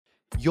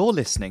You're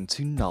listening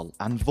to Null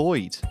and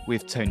Void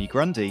with Tony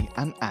Grundy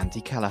and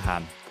Andy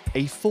Callahan,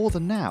 a For the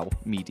Now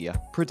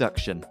media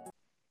production.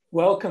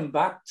 Welcome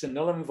back to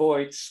Null and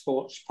Void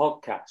Sports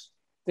Podcast.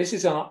 This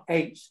is our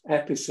 8th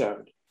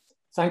episode.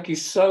 Thank you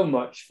so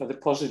much for the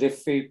positive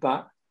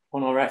feedback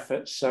on our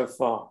efforts so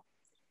far.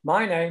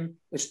 My name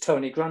is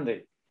Tony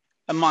Grundy.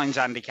 And mine's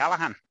Andy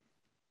Callahan.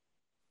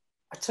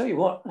 I tell you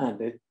what,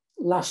 Andy,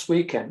 last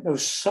weekend there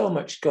was so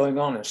much going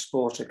on in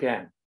sport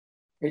again.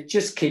 It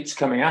just keeps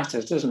coming at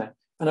us, doesn't it?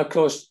 And of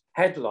course,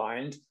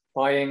 headlined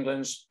by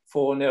England's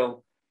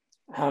 4-0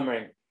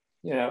 hammering,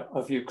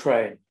 of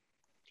Ukraine.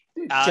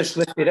 It just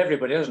lifted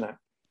everybody, doesn't it?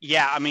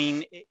 Yeah, I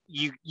mean,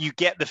 you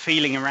get the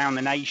feeling around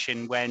the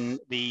nation when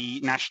the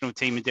national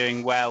team are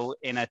doing well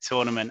in a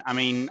tournament. I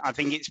mean, I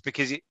think it's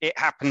because it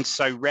happens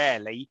so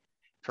rarely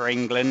for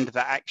England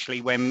that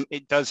actually when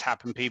it does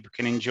happen, people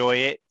can enjoy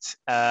it.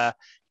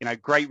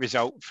 Great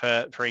result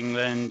for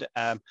England.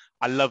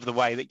 I love the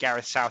way that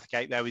Gareth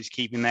Southgate, though, is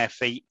keeping their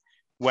feet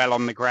well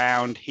on the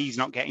ground. He's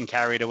not getting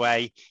carried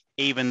away,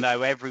 even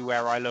though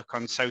everywhere I look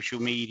on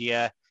social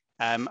media,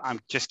 I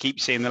just keep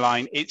seeing the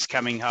line, it's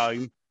coming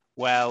home.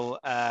 Well,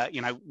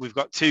 we've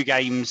got 2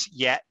 games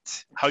yet,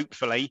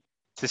 hopefully,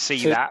 to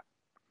see that.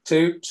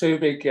 Two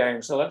big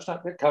games. So let's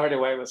not get carried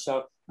away with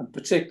so, and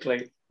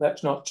particularly,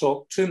 let's not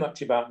talk too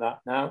much about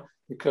that now,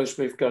 because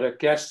we've got a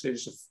guest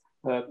who's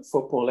a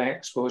football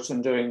expert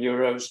and doing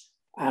Euros,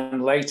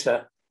 and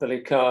later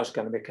Billy Carr is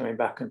going to be coming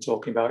back and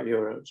talking about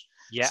Euros.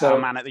 Yeah, so, our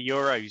man at the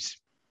Euros.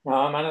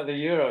 Our man at the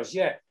Euros,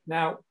 yeah.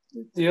 Now,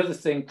 the other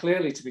thing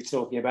clearly to be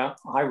talking about,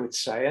 I would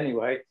say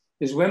anyway,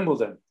 is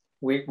Wimbledon,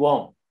 week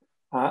 1.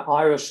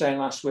 I was saying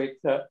last week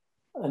that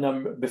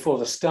before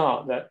the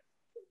start that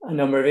a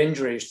number of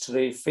injuries to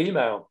the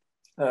female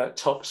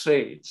top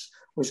seeds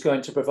was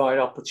going to provide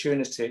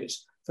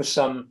opportunities for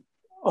some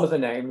other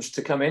names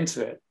to come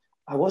into it.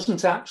 I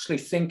wasn't actually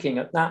thinking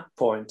at that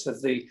point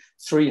of the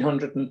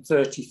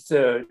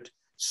 333rd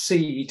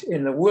seed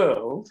in the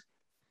world,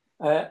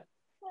 Emma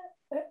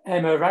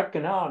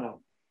Raducanu.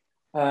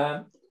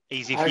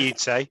 Easy for you to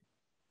say.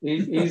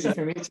 Easy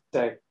for me to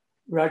say.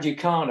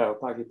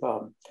 Raducanu, beg your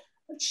pardon.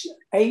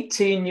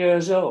 18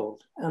 years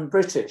old and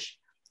British.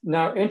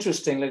 Now,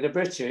 interestingly, the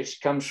British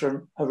comes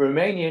from a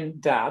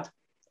Romanian dad,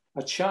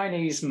 a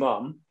Chinese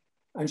mum,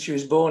 and she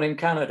was born in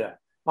Canada.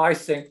 I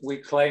think we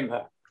claim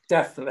her,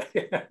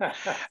 definitely.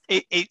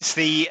 It's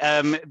the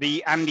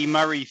Andy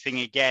Murray thing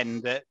again,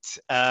 that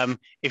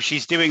if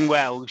she's doing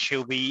well,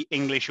 she'll be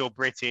English or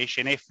British,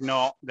 and if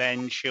not,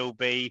 then she'll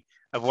be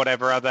of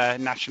whatever other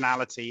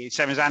nationality.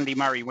 Same as Andy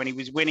Murray. When he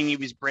was winning, he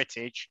was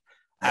British.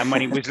 And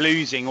when he was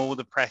losing, all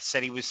the press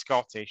said he was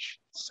Scottish.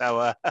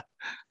 So,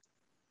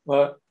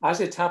 well, as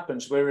it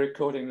happens, we're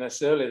recording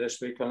this earlier this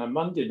week on a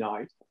Monday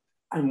night.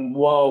 And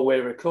while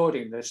we're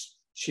recording this,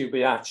 she'll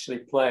be actually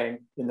playing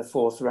in the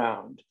 4th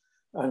round.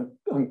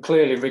 And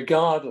clearly,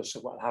 regardless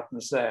of what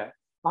happens there,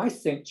 I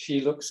think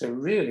she looks a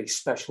really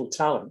special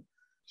talent.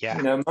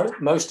 Yeah.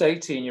 Most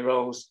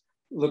 18-year-olds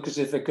look as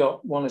if they've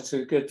got 1 or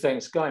 2 good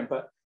things going,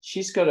 but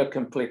she's got a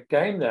complete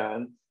game there.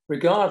 And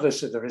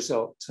regardless of the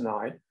result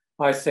tonight,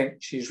 I think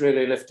she's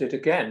really lifted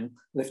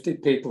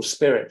people's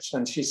spirits.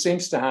 And she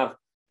seems to have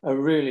a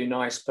really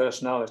nice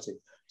personality.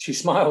 She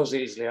smiles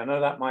easily. I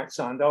know that might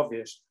sound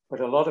obvious,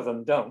 but a lot of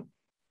them don't.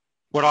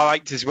 What I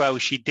liked as well,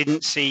 she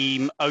didn't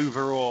seem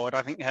overawed.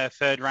 I think her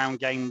 3rd round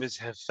game was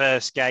her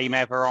first game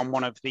ever on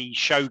one of the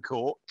show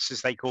courts,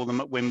 as they call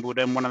them at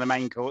Wimbledon, one of the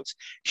main courts.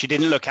 She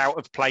didn't look out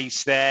of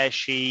place there.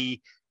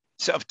 She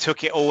sort of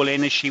took it all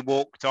in as she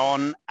walked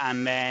on.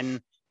 And then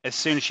as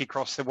soon as she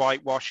crossed the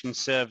whitewash and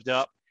served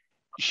up,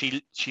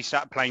 she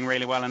started playing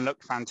really well and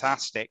looked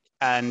fantastic.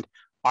 And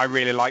I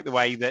really like the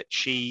way that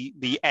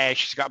the air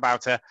she's got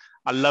about her.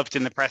 I loved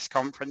in the press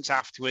conference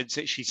afterwards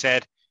that she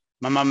said,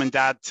 my mum and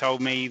dad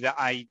told me that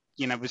I,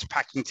 was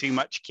packing too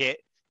much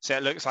kit. So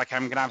it looks like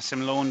I'm going to have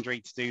some laundry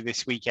to do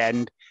this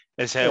weekend,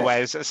 as her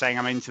way of saying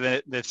I'm into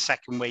the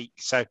 2nd week.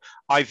 So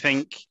I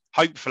think,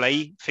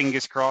 hopefully,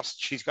 fingers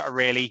crossed, she's got a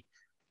really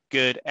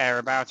good air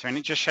about her. And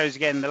it just shows,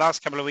 again, the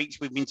last couple of weeks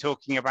we've been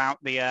talking about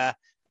the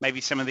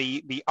maybe some of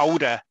the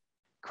older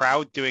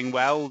crowd doing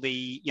well,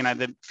 the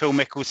Phil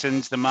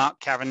Mickelsons, the Mark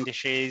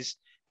Cavendishes,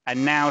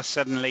 and now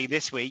suddenly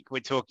this week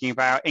we're talking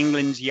about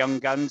England's young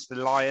guns, the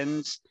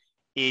Lions,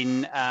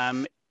 in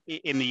the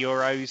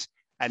Euros,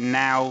 and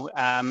now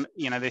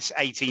this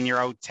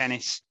 18-year-old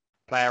tennis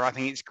player. I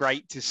think it's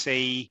great to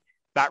see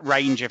that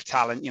range of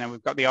talent.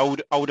 We've got the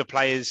older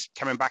players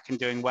coming back and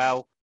doing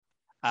well.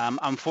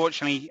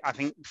 Unfortunately, I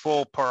think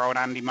for poor old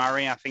Andy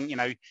Murray, I think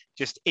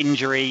just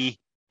injury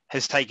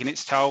has taken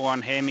its toll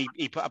on him.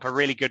 He put up a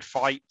really good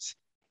fight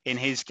in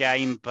his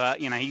game, but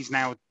he's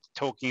now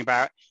talking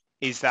about,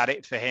 is that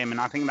it for him? And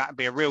I think that'd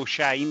be a real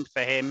shame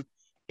for him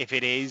if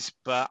it is.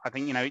 But I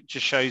think it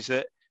just shows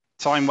that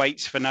time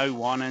waits for no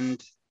one.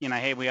 And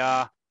here we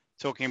are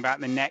talking about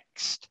the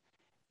next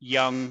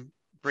young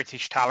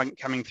British talent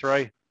coming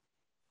through.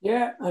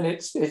 Yeah, and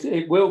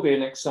it will be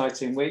an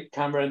exciting week.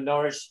 Cameron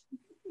Norris,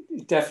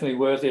 definitely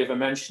worthy of a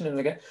mention in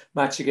the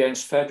match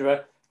against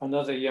Federer.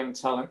 another young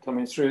talent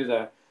coming through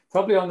there.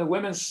 Probably on the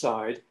women's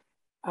side,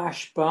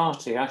 Ashley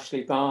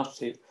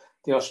Barty,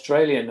 the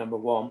Australian number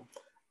one,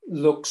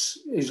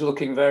 is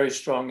looking very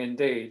strong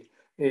indeed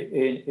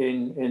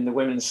in the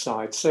women's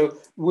side. So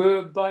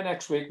by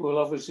next week, we'll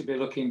obviously be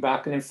looking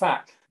back. And in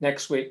fact,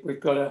 next week, we've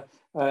got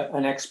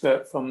an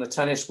expert from the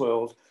tennis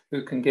world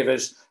who can give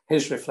us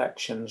his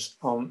reflections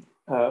on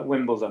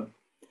Wimbledon.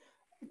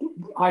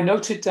 I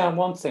noted down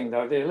one thing,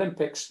 though. The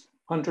Olympics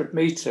 100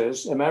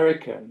 meters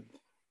American,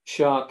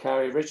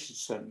 Sha'Carri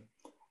Richardson,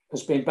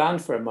 has been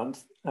banned for a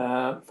month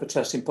for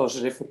testing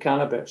positive for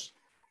cannabis.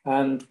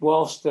 And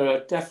whilst there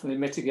are definitely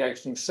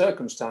mitigating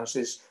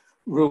circumstances,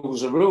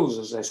 rules are rules,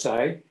 as they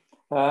say,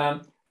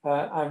 and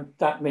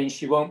that means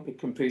she won't be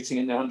competing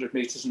in the 100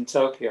 meters in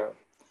Tokyo.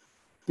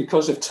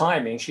 Because of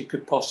timing, she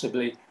could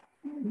possibly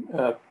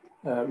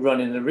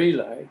run in the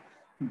relay,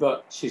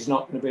 but she's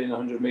not going to be in the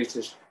 100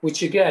 meters,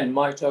 which again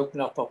might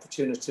open up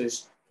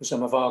opportunities for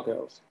some of our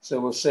girls. So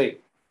we'll see.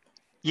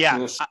 Yeah,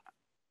 we'll see.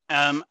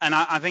 And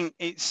I think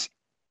it's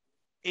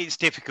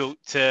difficult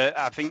to.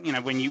 I think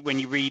when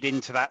you read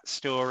into that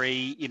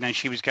story,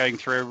 she was going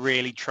through a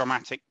really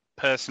traumatic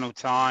personal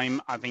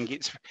time. I think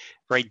it's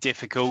very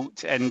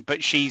difficult,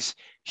 but she's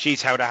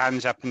held her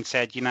hands up and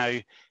said,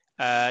 yeah,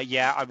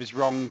 I was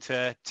wrong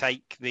to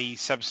take the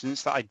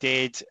substance that I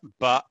did,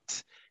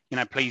 but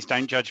please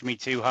don't judge me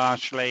too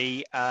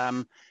harshly.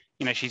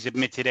 She's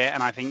admitted it,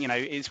 and I think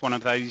it's one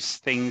of those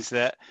things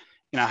that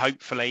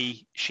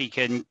hopefully she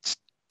can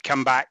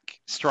come back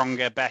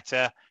stronger,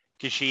 better,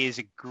 because she is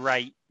a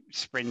great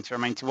sprinter. I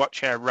mean, to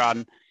watch her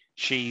run,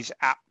 she's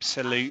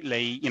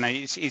absolutely,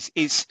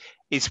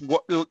 it's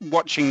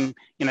watching,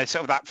 sort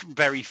of that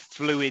very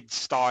fluid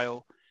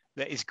style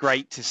that is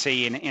great to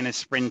see in a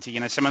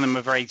sprinter. Some of them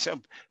are very sort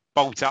of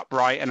bolt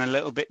upright and a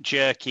little bit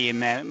jerky in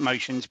their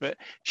motions, but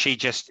she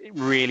just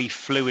really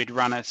fluid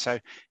runner. So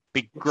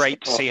be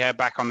great to see her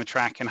back on the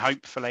track, and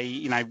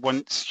hopefully,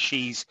 once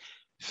she's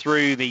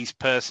through these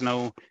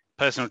personal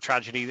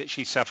tragedy that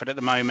she suffered at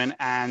the moment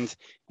and,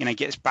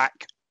 gets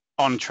back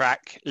on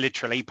track,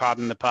 literally,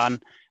 pardon the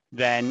pun,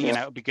 then,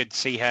 it'll be good to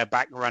see her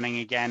back running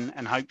again,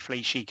 and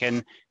hopefully she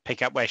can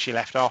pick up where she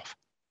left off.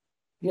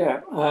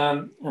 Yeah,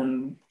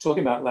 and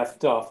talking about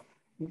left off,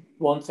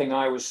 one thing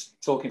I was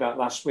talking about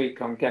last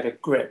week on Get a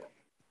Grip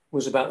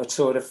was about the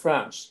Tour de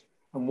France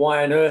and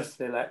why on earth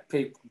they let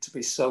people to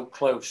be so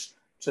close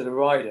to the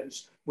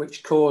riders,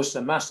 which caused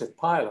a massive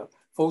pileup.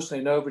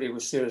 Fortunately, nobody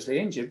was seriously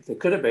injured. There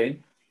could have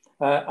been,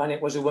 and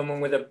it was a woman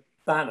with a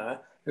banner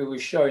who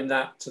was showing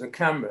that to the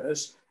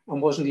cameras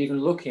and wasn't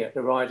even looking at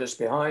the riders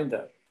behind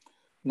her.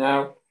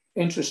 Now,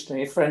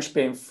 interestingly, French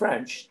being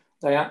French,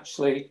 they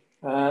actually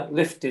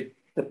lifted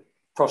the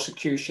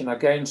prosecution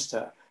against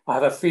her. I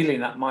have a feeling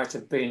that might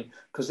have been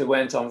because they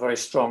went on very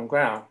strong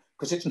ground,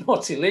 because it's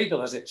not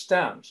illegal as it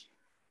stands.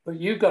 But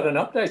you've got an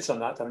update on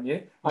that, haven't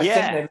you? I think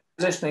they're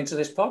listening to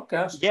this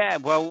podcast. Yeah,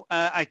 well,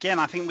 again,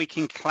 I think we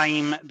can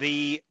claim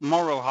the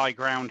moral high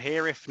ground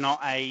here, if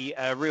not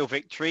a real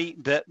victory,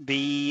 that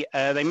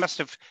they must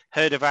have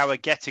heard of our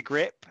Get a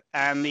Grip,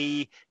 and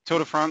the Tour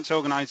de France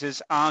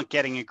organisers are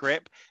getting a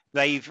grip.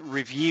 They've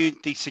reviewed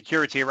the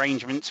security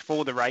arrangements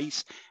for the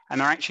race,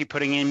 and they're actually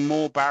putting in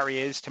more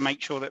barriers to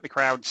make sure that the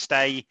crowd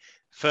stay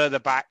further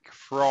back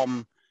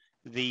from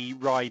the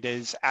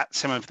riders at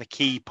some of the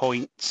key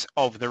points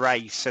of the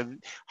race. So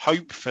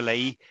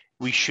hopefully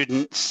we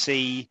shouldn't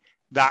see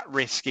that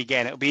risk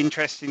again. It'll be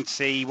interesting to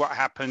see what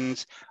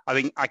happens.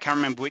 I can't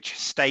remember which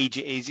stage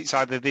it is. It's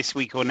either this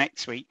week or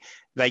next week.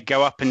 They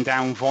go up and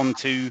down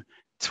Ventoux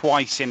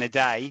twice in a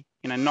day,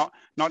 not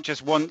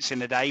just once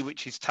in a day,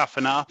 which is tough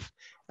enough.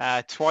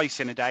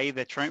 Twice in a day.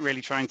 They're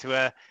really trying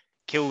to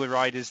kill the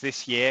riders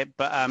this year,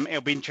 but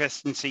it'll be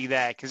interesting to see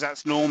there, because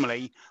that's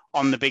normally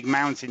on the big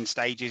mountain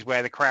stages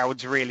where the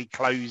crowds really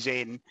close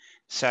in.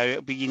 So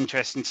it'll be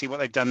interesting to see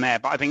what they've done there.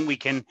 But I think we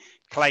can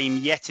claim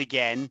yet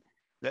again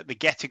that the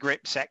Get a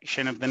Grip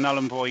section of the Null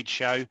and Void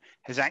show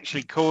has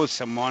actually caused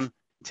someone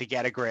to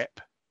get a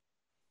grip.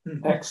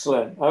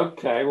 Excellent.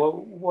 Okay, well,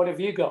 what have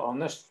you got on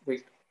this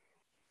week?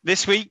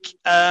 This week,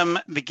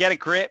 the Get a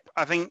Grip,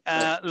 I think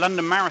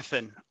London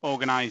Marathon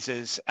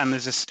organisers, and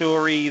there's a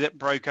story that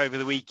broke over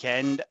the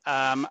weekend.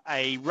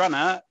 A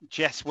runner,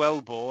 Jess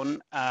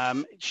Wellborn,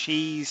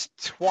 she's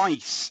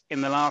twice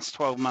in the last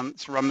 12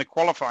 months run the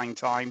qualifying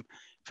time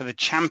for the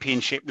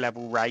championship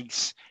level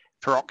race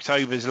for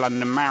October's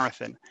London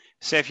Marathon.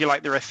 So if you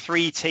like, there are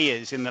 3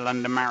 tiers in the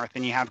London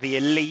Marathon. You have the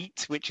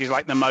elite, which is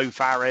like the Mo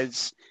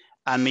Farahs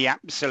and the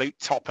absolute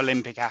top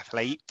Olympic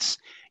athletes.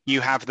 You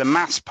have the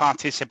mass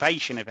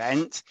participation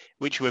event,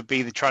 which would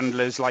be the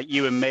trundlers like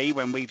you and me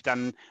when we've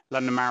done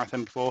London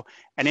Marathon before.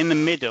 And in the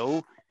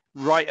middle,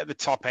 right at the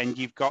top end,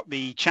 you've got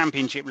the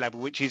championship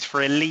level, which is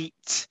for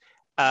elite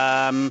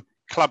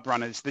club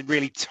runners, the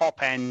really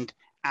top end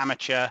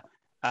amateur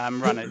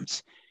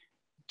runners.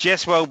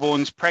 Jess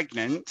Wellborn's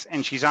pregnant,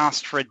 and she's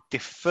asked for a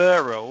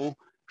deferral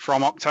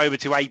from October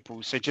to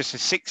April. So just a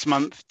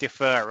 6-month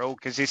deferral,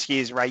 because this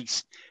year's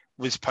race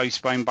was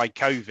postponed by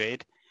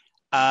COVID.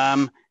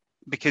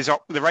 because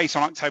the race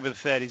on October the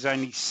 3rd is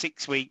only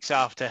 6 weeks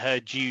after her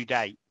due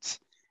date.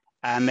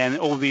 And then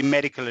all the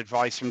medical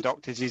advice from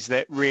doctors is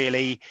that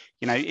really,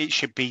 it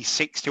should be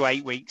 6 to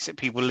 8 weeks that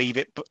people leave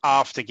it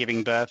after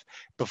giving birth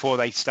before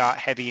they start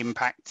heavy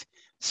impact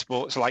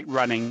sports like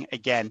running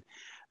again.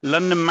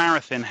 London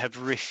Marathon have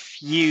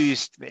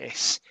refused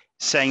this,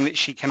 saying that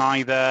she can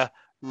either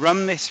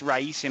run this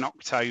race in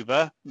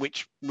October,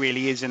 which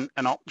really isn't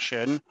an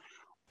option,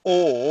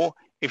 or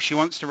if she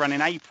wants to run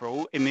in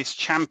April in this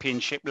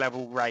championship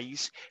level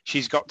race,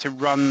 she's got to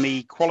run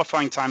the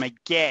qualifying time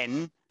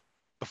again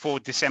before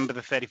December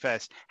the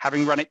 31st,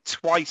 having run it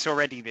twice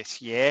already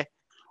this year,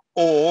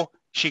 or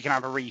she can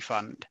have a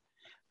refund.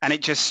 And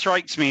it just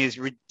strikes me as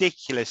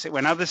ridiculous that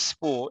when other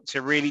sports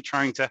are really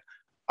trying to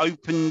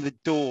open the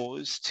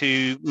doors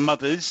to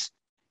mothers,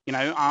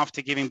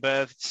 after giving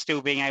birth,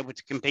 still being able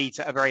to compete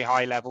at a very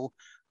high level.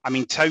 I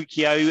mean,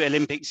 Tokyo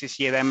Olympics this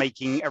year, they're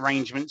making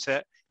arrangements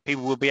that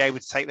people will be able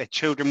to take their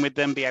children with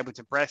them, be able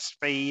to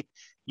breastfeed.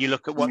 You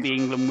look at what the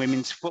England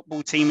women's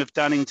football team have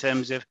done in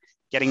terms of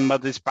getting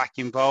mothers back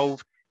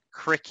involved.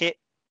 Cricket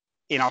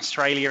in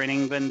Australia and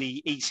England,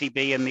 the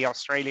ECB and the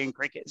Australian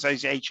Cricket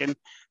Association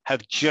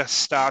have just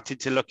started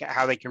to look at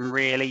how they can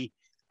really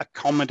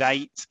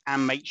accommodate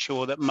and make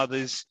sure that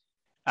mothers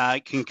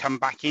can come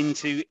back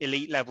into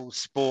elite level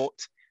sport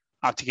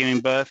after giving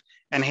birth.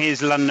 And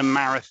here's London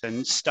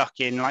Marathon stuck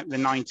in like the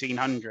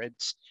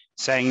 1900s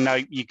saying, no,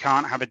 you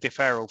can't have a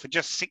deferral for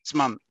just 6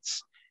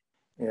 months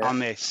on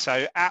this.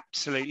 So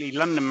absolutely,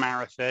 London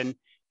Marathon,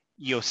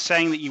 you're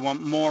saying that you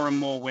want more and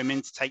more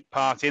women to take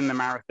part in the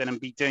marathon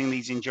and be doing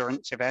these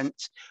endurance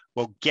events.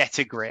 Well, get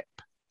a grip.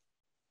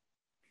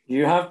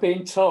 You have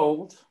been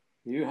told.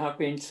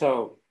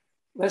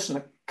 Listen,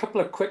 a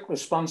couple of quick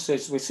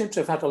responses. We seem to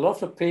have had a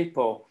lot of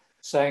people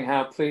saying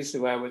how pleased they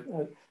were with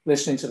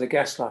listening to the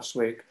guest last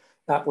week.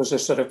 That was a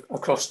sort of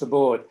across the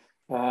board,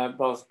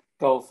 both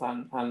golf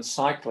and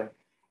cycling.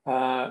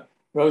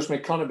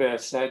 Rosemary Conaber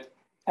said,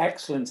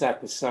 excellent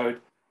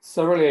episode,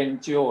 thoroughly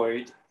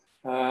enjoyed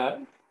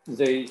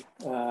the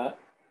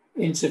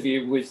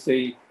interview with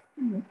the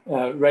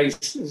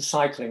race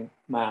cycling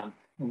man.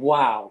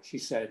 Wow, she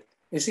said.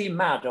 Is he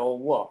mad or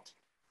what?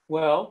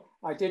 Well,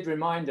 I did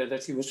remind her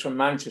that he was from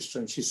Manchester,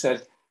 and she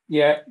said,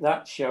 yeah,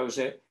 that shows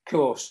it. Of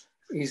course,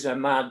 he's a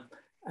man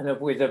and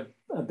with a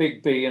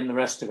big B and the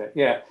rest of it.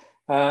 Yeah.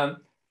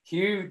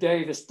 Hugh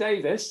Davis,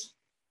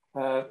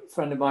 a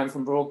friend of mine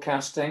from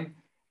broadcasting,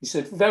 he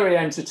said, very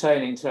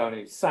entertaining,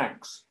 Tony.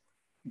 Thanks.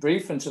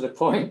 Brief and to the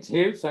point,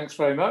 Hugh. Thanks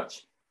very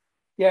much.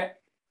 Yeah.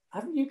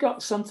 Haven't you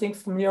got something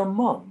from your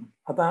mum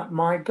about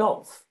my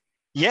golf?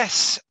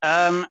 Yes.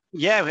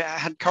 We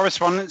had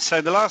correspondence.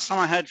 So the last time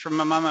I heard from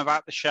my mum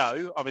about the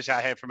show, obviously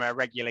I heard from her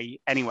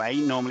regularly anyway,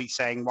 normally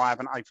saying, why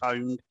haven't I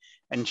phoned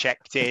and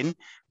checked in?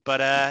 But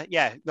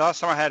the last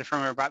time I heard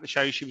from her about the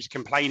show, she was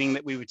complaining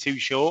that we were too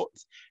short.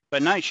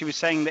 But no, she was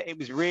saying that it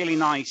was really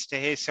nice to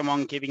hear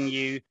someone giving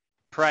you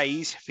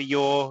praise for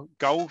your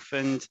golf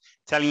and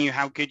telling you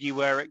how good you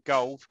were at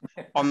golf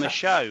on the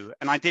show.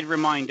 And I did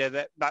remind her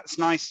that that's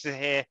nice to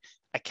hear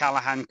a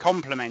Callaghan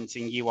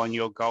complimenting you on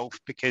your golf,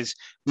 because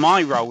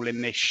my role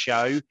in this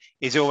show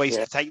is always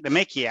to take the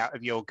mickey out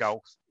of your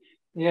golf.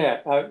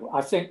 Yeah,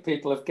 I think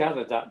people have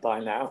gathered that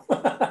by now.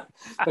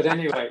 But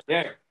anyway,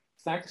 yeah,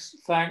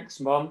 thanks,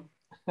 Mum.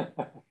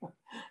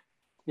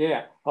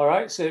 Yeah, all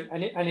right. So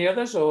any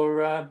others,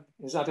 or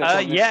is that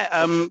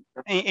it?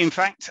 In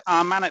fact,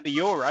 our man at the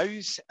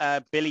Euros,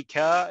 Billy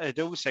Kerr, had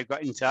also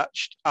got in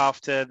touch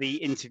after the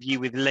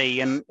interview with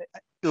Lee. And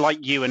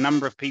like you, a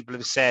number of people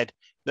have said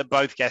that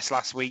both guests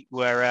last week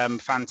were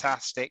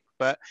fantastic.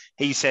 But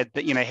he said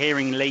that,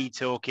 hearing Lee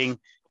talking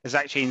has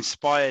actually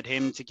inspired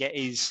him to get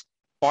his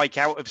bike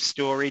out of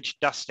storage,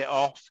 dust it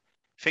off,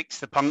 fix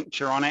the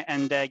puncture on it,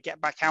 and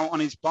get back out on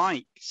his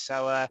bike.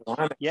 So,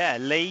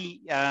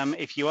 Lee,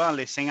 if you are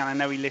listening, and I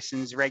know he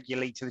listens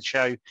regularly to the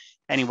show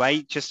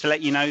anyway, just to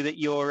let you know that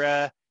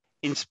you're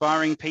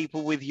inspiring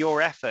people with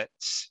your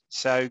efforts.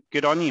 So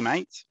good on you,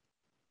 mate.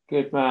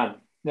 Good man.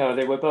 No,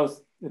 they're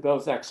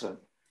both excellent.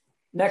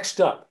 Next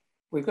up,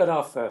 we've got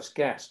our first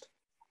guest.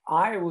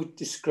 I would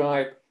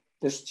describe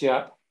this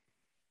chap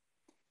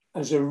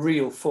as a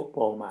real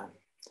football man.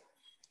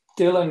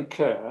 Dylan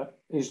Kerr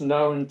is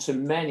known to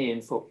many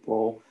in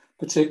football,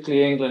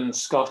 particularly England and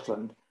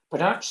Scotland,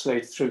 but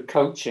actually through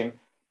coaching,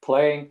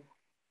 playing,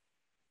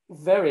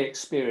 very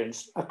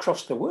experienced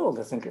across the world,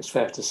 I think it's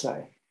fair to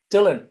say.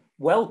 Dylan,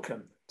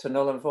 welcome to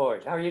Null and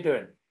Void. How are you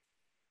doing?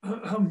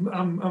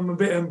 I'm a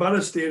bit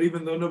embarrassed here,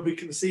 even though nobody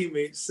can see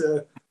me. It's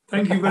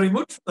thank you very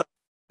much for that.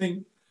 I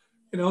think,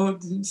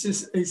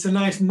 it's a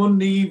nice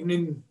Monday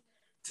evening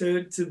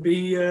to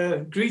be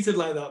greeted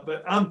like that.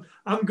 But I'm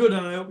good,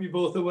 and I hope you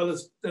both are well.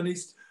 And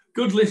it's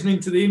good listening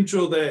to the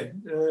intro there.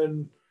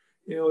 And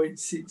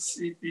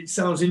it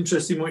sounds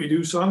interesting what you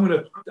do. So I'm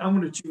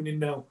gonna tune in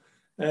now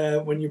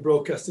when you're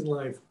broadcasting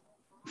live.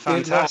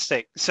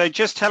 Fantastic. So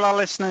just tell our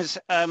listeners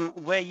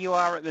where you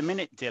are at the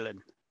minute, Dylan.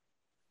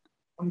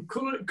 I'm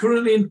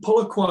currently in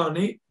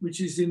Polokwane,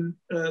 which is in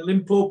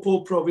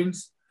Limpopo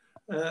province,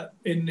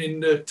 in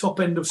the top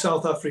end of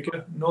South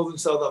Africa, northern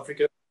South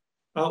Africa,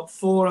 about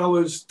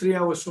 3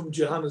 hours from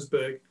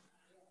Johannesburg.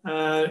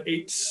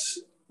 It's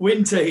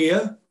winter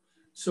here,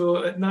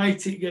 so at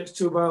night it gets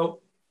to about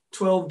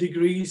 12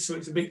 degrees, so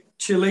it's a bit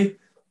chilly.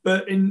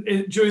 But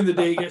during the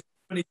day, it gets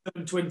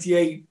 27,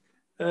 28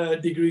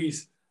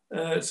 degrees.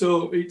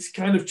 So it's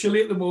kind of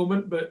chilly at the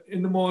moment, but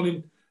in the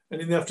morning and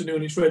in the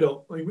afternoon, it's red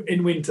hot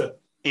in winter.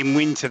 In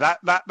winter,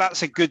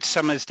 that's a good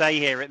summer's day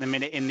here at the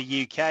minute in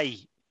the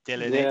UK,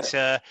 Dylan.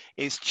 Yeah.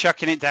 It's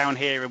chucking it down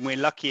here, and we're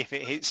lucky if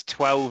it hits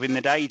 12 in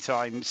the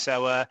daytime.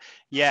 So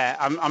yeah,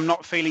 I'm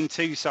not feeling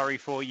too sorry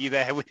for you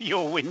there with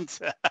your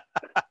winter.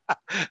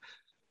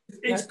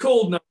 It's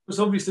cold now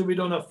because obviously we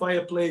don't have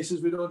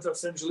fireplaces, we don't have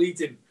central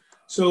heating.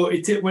 So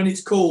when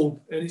it's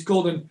cold,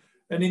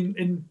 and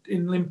in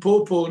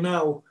Limpopo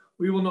now,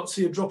 we will not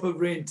see a drop of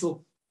rain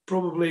till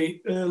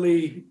probably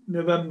early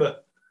November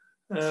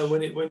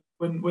when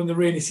the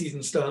rainy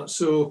season starts.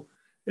 So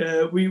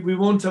we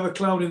won't have a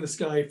cloud in the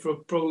sky for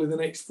probably the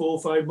next 4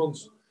 or 5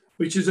 months,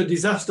 which is a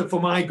disaster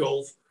for my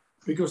golf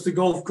because the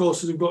golf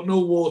courses have got no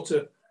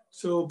water.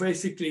 So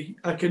basically,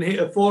 I can hit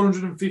a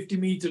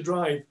 450-meter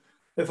drive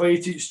if I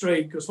hit it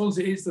straight, because once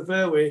it hits the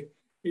fairway,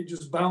 it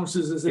just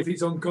bounces as if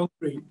it's on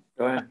concrete.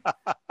 Oh, yeah.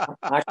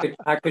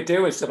 I could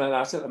do with some of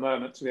that at the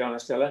moment, to be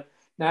honest, Dylan.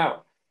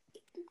 Now,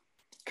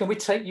 can we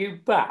take you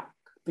back?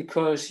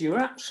 Because you were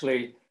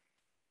actually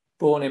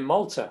born in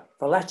Malta,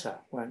 Valletta,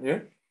 weren't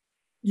you?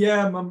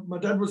 Yeah, my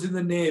dad was in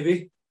the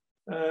Navy,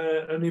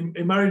 and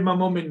he married my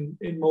mum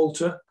in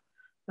Malta,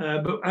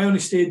 but I only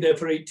stayed there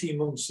for 18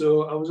 months,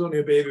 so I was only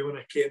a baby when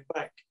I came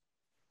back.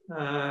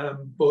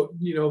 But,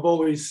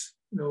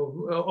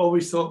 I've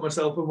always thought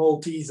myself a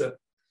Malteser,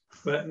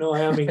 but no,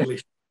 I am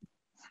English.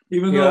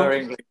 You are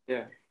English,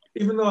 yeah.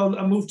 Even though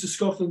I moved to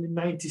Scotland in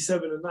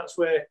 '97, and that's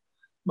where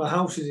my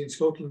house is in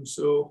Scotland.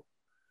 So,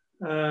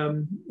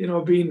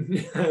 I've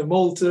been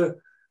Malta,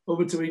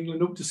 over to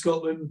England, up to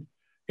Scotland,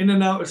 in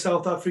and out of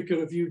South Africa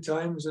a few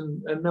times,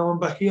 and now I'm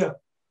back here.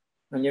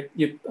 And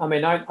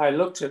I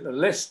looked at the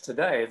list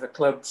today, the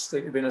clubs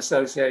that you've been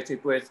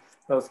associated with,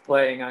 both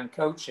playing and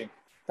coaching.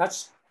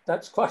 That's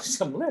quite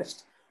some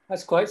list.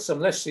 That's quite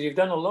some list. So you've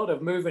done a lot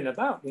of moving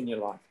about in your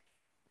life.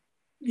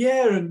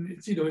 Yeah, and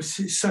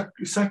it's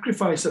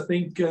sacrifice. I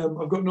think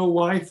I've got no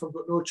wife, I've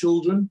got no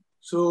children,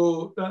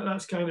 so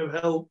that's kind of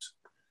helped.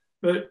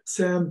 But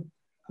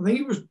I think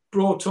it was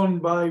brought on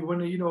by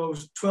when I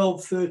was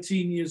 12,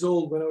 13 years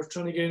old, when I was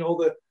trying to get in all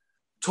the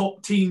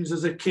top teams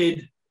as a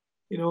kid.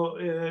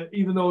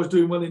 Even though I was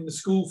doing well in the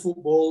school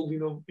football,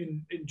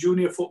 in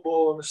junior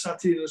football on a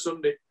Saturday and a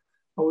Sunday,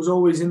 I was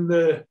always in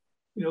the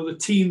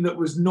team that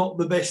was not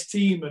the best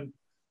team, and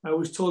I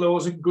was told I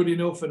wasn't good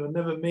enough and I'd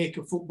never make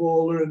a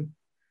footballer. And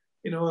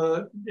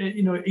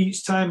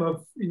each time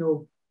I've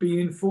been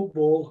in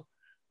football,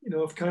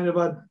 I've kind of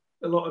had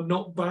a lot of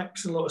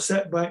knockbacks and a lot of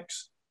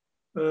setbacks,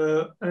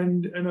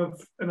 and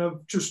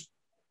I've just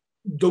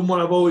done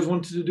what I've always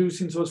wanted to do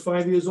since I was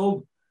 5 years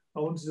old. I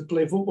wanted to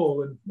play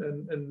football,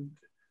 and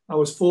I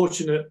was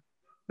fortunate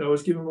that I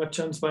was given my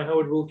chance by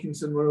Howard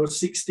Wilkinson when I was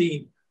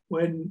 16,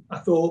 when I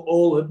thought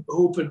all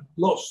hope had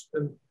lost,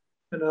 and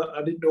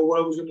I didn't know what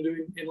I was going to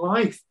do in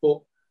life, but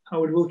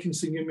Howard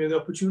Wilkinson gave me the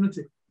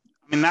opportunity.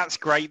 I mean, that's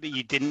great that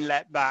you didn't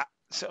let that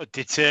sort of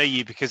deter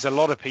you, because a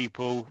lot of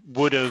people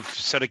would have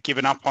sort of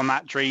given up on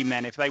that dream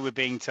then if they were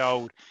being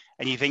told.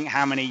 And you think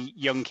how many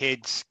young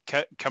kids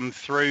come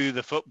through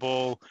the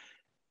football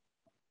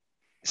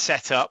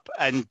setup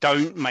and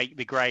don't make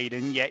the grade,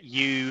 and yet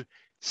you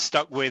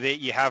stuck with it.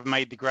 You have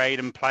made the grade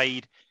and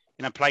played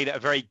at a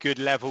very good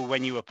level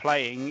when you were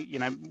playing.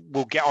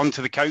 We'll get on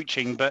to the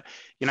coaching, but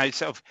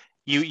sort of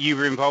you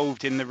were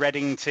involved in the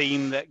Reading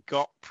team that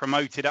got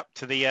promoted up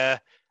to the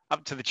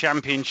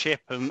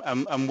championship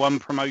and won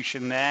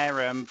promotion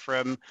there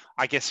from,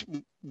 I guess,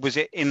 was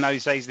it in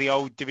those days the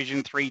old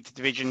Division 3 to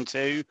Division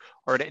 2,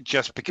 or had it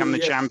just become the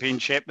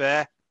championship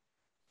there?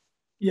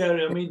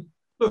 Yeah,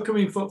 look,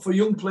 for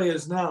young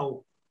players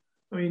now,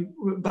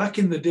 back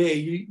in the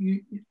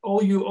day,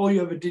 all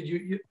you ever did,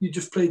 you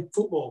just played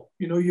football.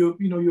 You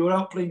were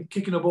out playing,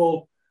 kicking a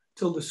ball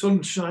till the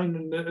sun shined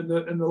and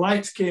the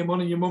lights came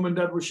on, and your mum and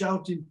dad were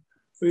shouting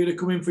for you to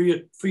come in for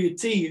your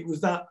tea. It was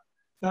that.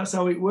 That's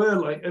how it were.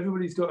 Like,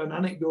 everybody's got an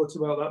anecdote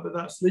about that, but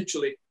that's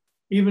literally,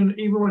 even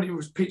when it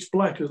was pitch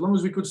black, as long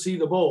as we could see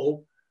the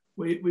ball,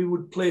 we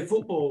would play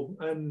football.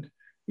 And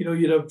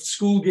you'd have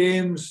school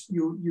games.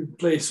 You'd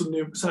play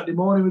Saturday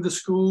morning with the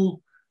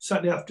school,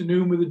 Saturday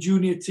afternoon with the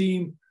junior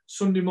team,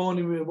 Sunday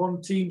morning with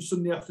one team,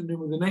 Sunday afternoon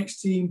with the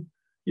next team.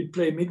 You'd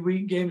play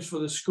midweek games for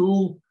the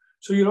school.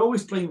 So you're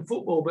always playing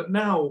football. But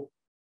now,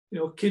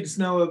 kids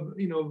now have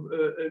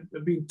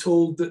been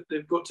told that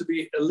they've got to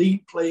be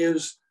elite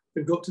players.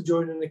 They've got to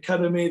join an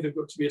academy. They've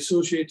got to be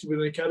associated with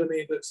an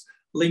academy that's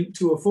linked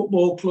to a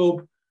football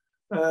club.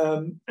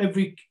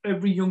 Every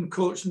young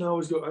coach now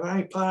has got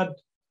an iPad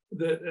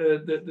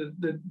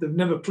that they've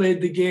never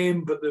played the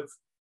game, but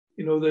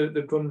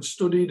they've gone and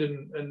studied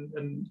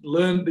and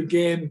learned the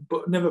game,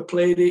 but never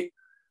played it.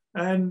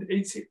 And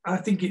I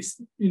think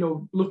it's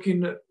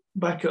looking at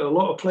back at a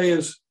lot of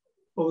players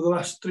over the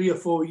last 3 or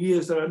 4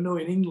 years that I know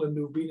in England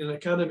who've been in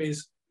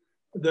academies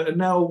that are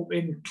now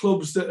in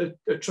clubs that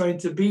are trying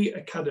to be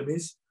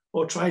academies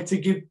or try to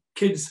give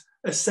kids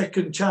a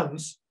second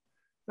chance.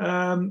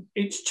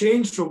 It's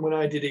changed from when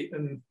I did it.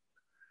 And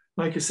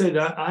like I said,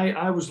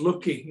 I was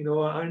lucky. You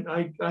know,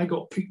 I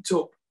got picked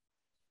up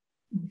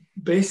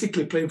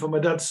basically playing for my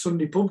dad's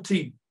Sunday pub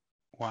team.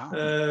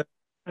 Wow.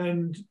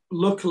 And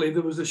luckily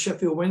there was a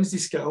Sheffield Wednesday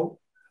scout,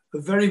 a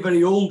very,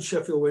 very old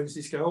Sheffield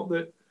Wednesday scout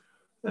that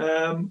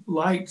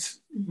liked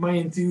my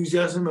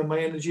enthusiasm and my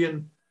energy.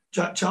 And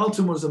Jack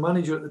Charlton was the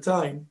manager at the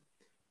time.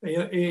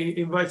 He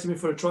invited me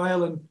for a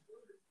trial, and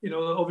you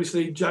know,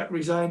 obviously Jack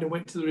resigned and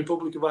went to the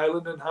Republic of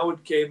Ireland, and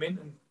Howard came in.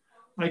 And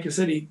like I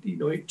said,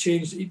 it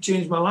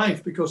changed my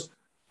life, because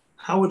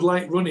Howard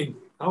liked running.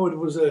 Howard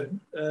was a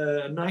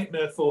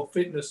nightmare for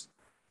fitness,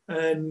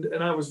 and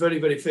I was very,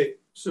 very fit.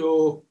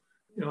 So,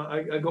 you know,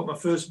 I got my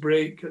first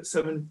break at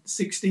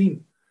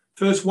 16.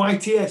 First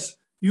YTS,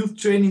 Youth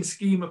Training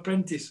Scheme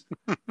apprentice.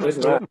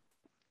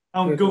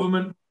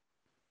 Government.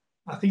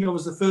 I think I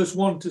was the first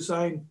one to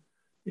sign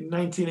in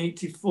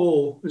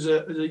 1984 as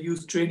a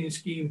Youth Training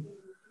Scheme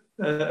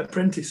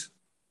apprentice.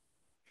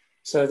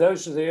 So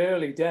those are the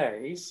early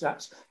days.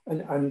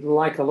 And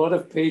like a lot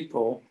of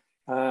people,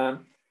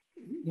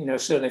 you know,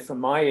 certainly from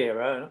my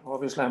era, and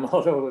obviously I'm a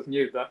lot older than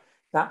you, but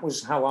that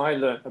was how I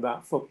learnt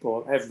about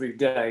football, every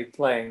day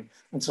playing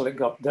until it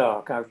got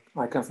dark.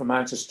 I come from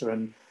Manchester,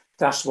 and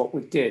that's what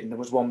we did. And there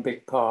was one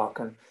big park,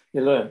 and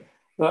you learned.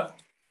 But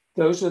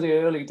those were the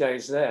early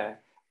days there.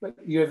 But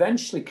you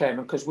eventually came,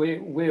 because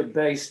we're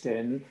based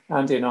in,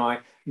 Andy and I,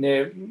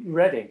 near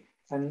Reading.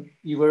 And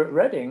you were at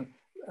Reading,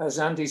 as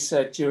Andy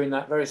said, during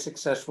that very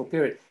successful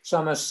period. So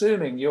I'm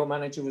assuming your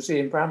manager was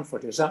Ian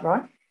Bramford, is that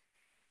right?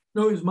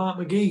 No, it was Mark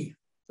McGee.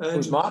 It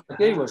was Mark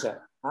McGee, was it?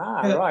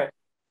 Right.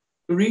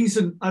 The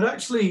reason,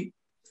 I'd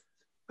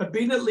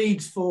been at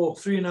Leeds for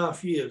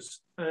 3.5 years,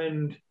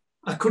 and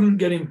I couldn't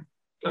get him.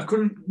 I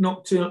couldn't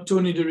knock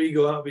Tony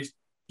Dorigo out of his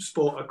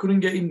sport. I couldn't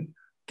get him.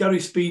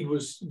 Gary Speed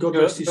was, God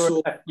rest his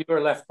soul. You were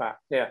a left back,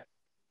 yeah.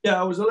 Yeah,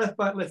 I was a left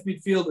back, left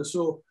midfielder.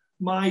 So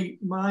my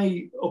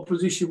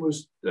opposition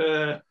was,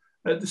 at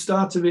the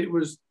start of it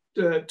was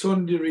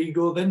Tony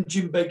Dorigo, then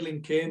Jim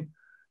Beglin came,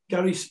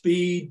 Gary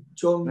Speed,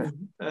 John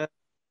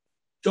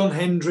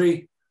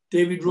Hendry,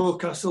 David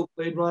Rocastle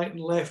played right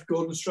and left,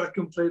 Gordon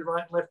Strachan played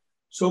right and left.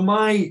 So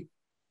my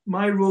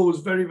role was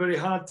very, very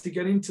hard to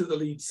get into the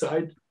Leeds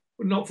side,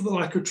 but not for the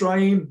lack of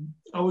trying.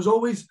 I was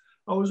always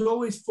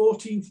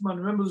 14th man.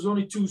 Remember, there's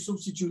only 2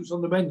 substitutes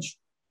on the bench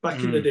back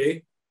in the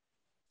day.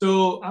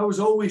 So I was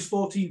always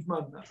 14th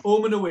man,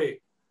 home and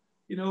away.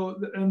 You know,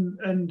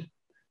 and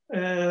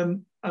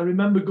I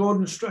remember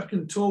Gordon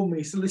Strachan told me,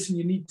 he said, listen,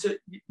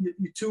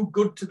 you're too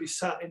good to be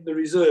sat in the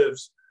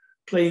reserves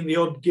playing the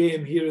odd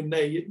game here and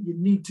there. You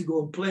need to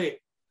go and play.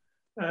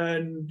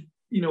 And,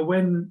 you know,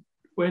 when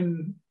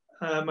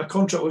my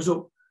contract was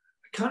up,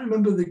 I can't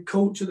remember the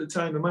coach at the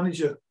time, the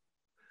manager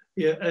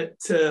at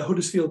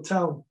Huddersfield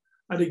Town.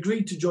 I'd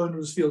agreed to join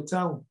Huddersfield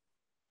Town.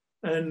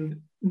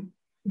 And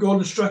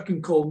Gordon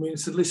Strachan called me and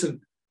said,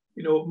 listen,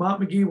 you know,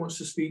 Mark McGee wants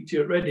to speak to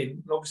you at Reading.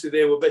 And obviously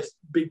they were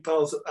big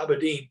pals at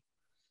Aberdeen.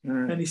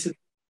 And he said,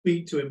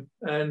 speak to him.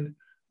 And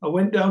I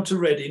went down to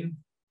Reading,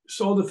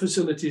 saw the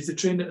facilities. They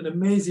trained at an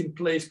amazing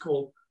place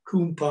called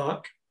Coombe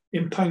Park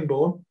in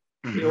Pangbourne.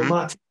 You know,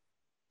 Martin,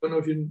 I don't know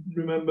if you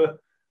remember,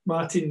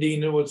 Martin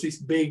Dean was this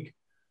big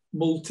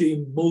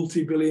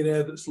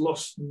multi-billionaire that's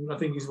lost, and I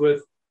think he's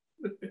worth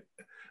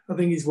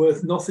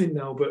nothing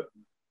now, but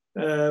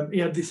he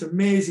had this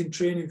amazing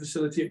training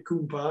facility at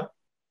Coombe Park.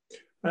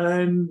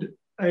 And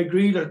I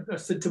agreed. I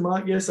said to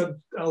Mark, yes,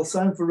 I'll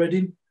sign for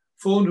Reading.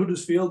 Phoned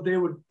Huddersfield. They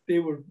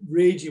were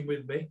raging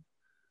with me.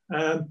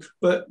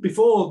 But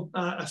before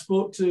I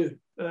spoke to,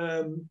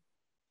 I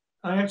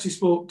actually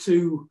spoke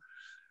to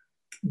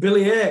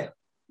Billy Ayre,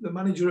 the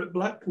manager at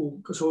Blackpool,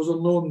 because I was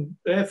on loan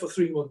there for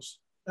 3 months.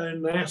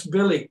 And I asked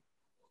Billy,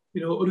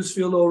 you know,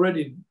 Huddersfield or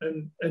Reading,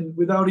 and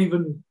without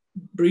even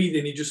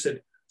breathing, he just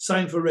said,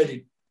 sign for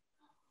Reading.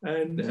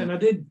 And I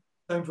did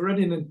sign for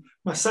Reading, and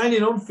my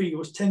signing on fee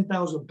was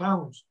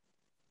 £10,000,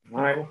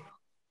 right,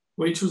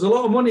 which was a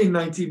lot of money in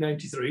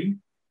 1993.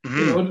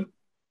 You know,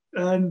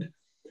 and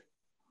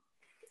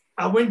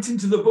I went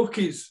into the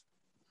bookies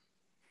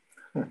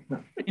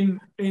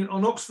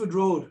on Oxford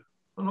Road.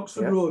 On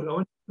Oxford Road, I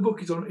went to the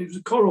bookies it was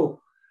a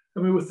Coral,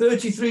 and we were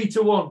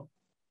 33-1.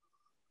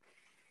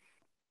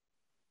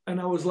 And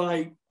I was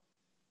like,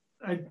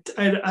 I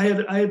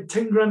had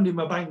 10 grand in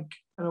my bank,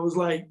 and I was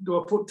like, do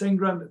I put 10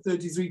 grand at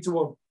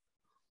 33-1?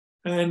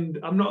 And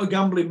I'm not a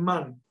gambling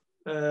man,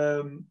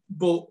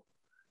 but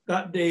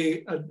that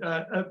day,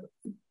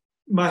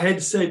 my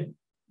head said,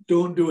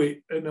 don't do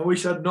it. And I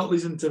wish I'd not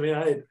listened to my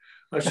head.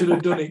 I should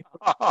have done it.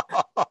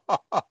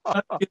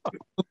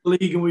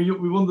 League, and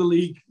we won the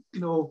league. You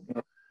know,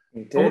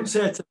 I won't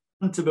say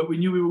Atlanta, but we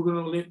knew we were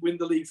going to win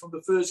the league from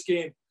the first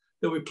game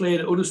that we played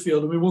at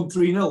Huddersfield, and we won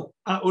 3-0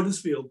 at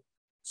Huddersfield.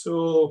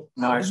 So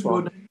nice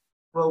one.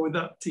 Well with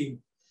that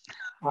team.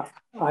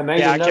 I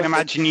made I can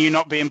imagine you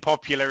not being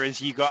popular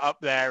as you got up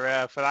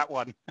there for that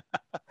one.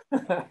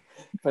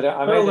 But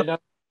I made a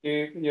note.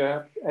 You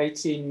have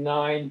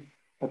 89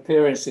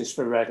 appearances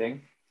for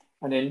Reading,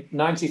 and in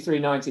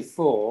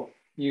 93-94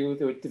 you were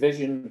the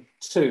Division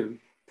 2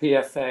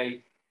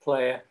 PFA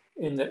player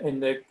in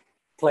the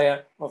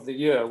Player of the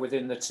Year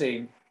within the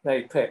team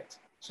they picked.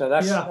 So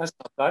that's not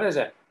bad, is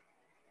it?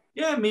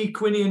 Yeah, me,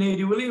 Quinny, and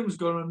Eddie Williams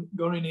got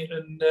in it,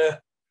 and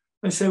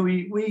I say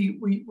we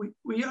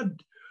had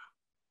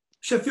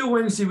Sheffield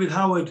Wednesday with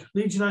Howard,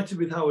 Leeds United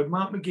with Howard,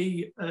 Mark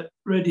McGee at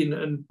Reading,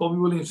 and Bobby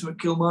Williamson at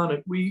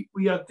Kilmarnock. We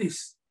had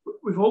this.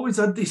 We've always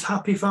had this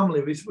happy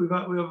family. We've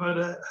had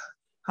a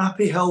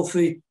happy,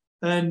 healthy,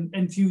 and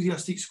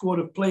enthusiastic squad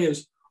of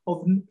players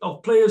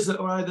of players that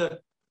are either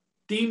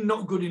deemed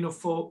not good enough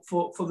for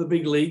the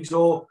big leagues,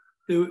 or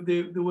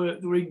they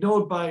were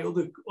ignored by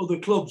other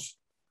clubs.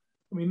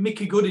 I mean,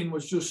 Mickey Gooding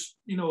was just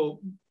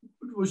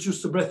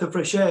a breath of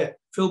fresh air.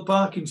 Phil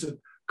Parkinson,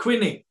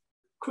 Quinny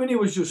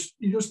was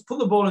you just put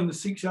the ball in the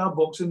 6-yard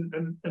box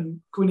and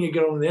Quinny would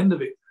get on the end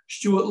of it.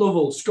 Stuart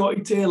Lovell,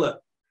 Scotty Taylor,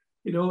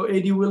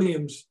 Eddie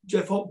Williams,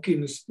 Jeff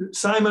Hopkins,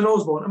 Simon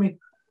Osborne. I mean,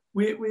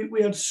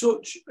 we had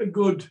such a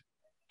good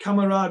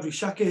camaraderie.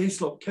 Shaka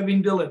Hislop,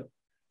 Kevin Dillon,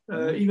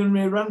 even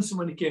Ray Ransom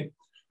when he came.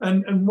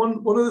 And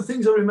one of the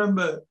things I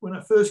remember when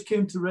I first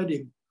came to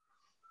Reading,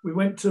 we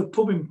went to a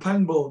pub in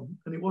Pangbourne,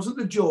 and it wasn't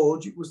the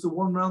George, it was the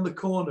one round the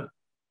corner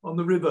on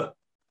the river.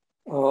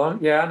 Oh,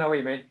 yeah, I know what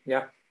you mean.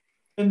 Yeah.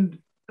 And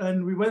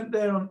we went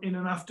there in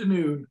an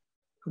afternoon,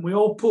 and we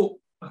all put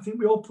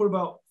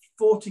about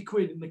 40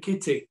 quid in the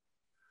kitty.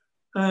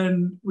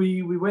 And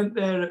we went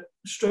there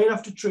straight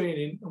after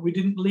training, and we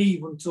didn't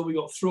leave until we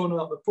got thrown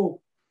out the pub.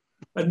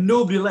 And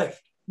nobody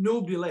left.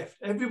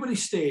 Everybody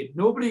stayed.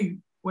 Nobody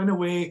went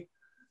away.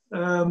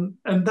 And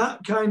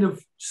that kind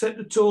of set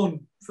the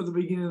tone for the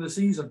beginning of the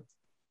season.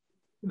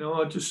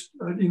 I just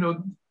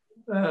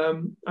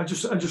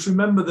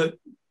remember that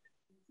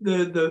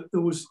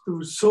there was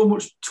so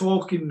much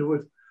talking.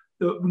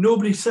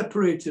 Nobody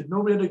separated.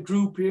 Nobody had a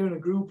group here and a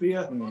group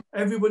here.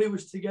 Everybody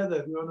was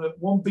together. We were on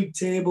one big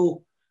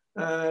table.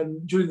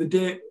 During the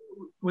day,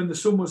 when the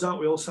sun was out,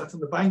 we all sat on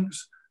the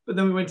banks. But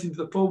then we went into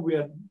the pub. We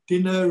had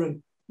dinner,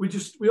 and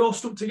we all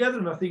stuck together.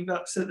 And I think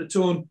that set the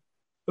tone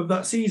of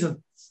that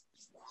season.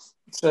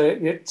 So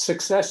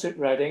success at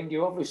Reading,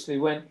 you obviously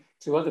went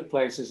to other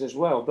places as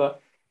well,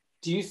 but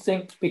do you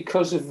think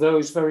because of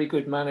those very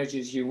good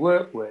managers you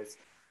work with,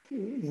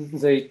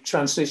 the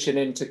transition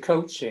into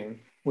coaching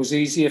was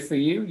easier for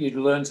you? You'd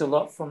learned a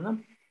lot from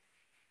them?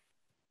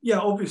 Yeah,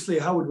 obviously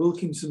Howard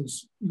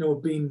Wilkinson's,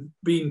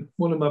 been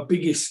one of my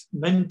biggest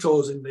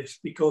mentors in this,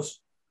 because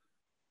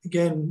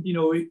again,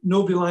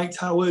 nobody liked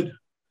Howard.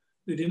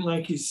 They didn't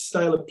like his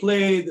style of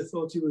play. They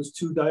thought he was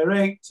too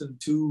direct and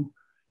too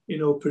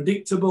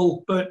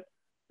predictable. But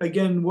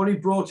again, what he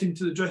brought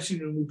into the dressing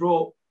room, we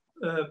brought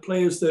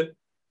players that,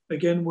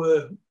 again,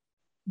 were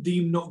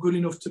deemed not good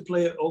enough to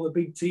play at all the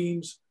big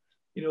teams.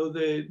 They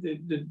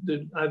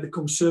either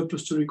come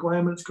surplus to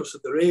requirements because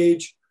of their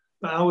age.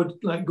 But I would,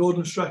 like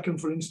Gordon Strachan,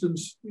 for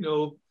instance,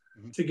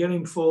 to get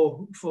him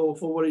for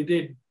what he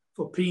did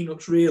for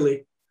peanuts,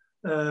 really,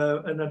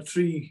 and had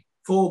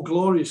 4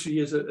 glorious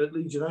years at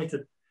Leeds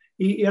United.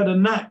 He had a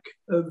knack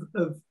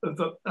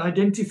of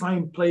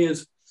identifying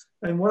players.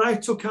 And what I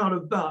took out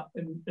of that,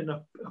 and I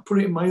put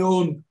it in my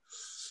own,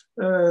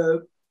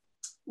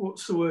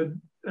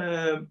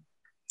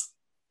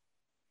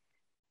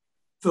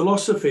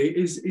 philosophy,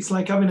 is it's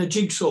like having a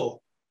jigsaw,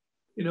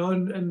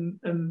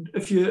 and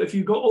if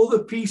you've got all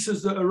the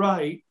pieces that are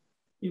right,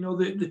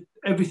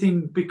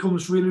 everything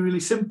becomes really, really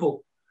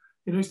simple.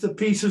 It's the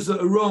pieces that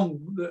are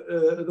wrong that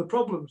are the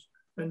problems.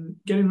 And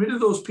getting rid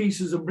of those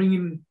pieces and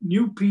bringing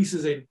new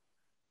pieces in,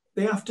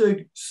 they have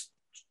to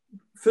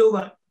fill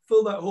that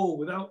hole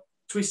without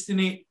twisting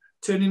it,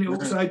 turning it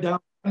upside down,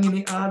 hanging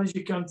it hard as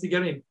you can to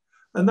get in.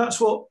 And that's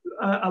what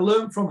I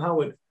learned from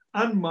Howard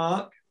and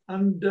Mark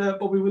and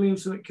Bobby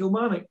Williamson at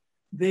Kilmarnock.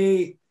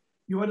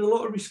 You had a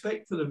lot of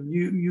respect for them.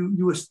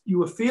 You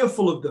were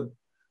fearful of them,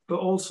 but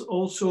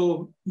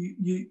also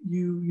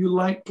you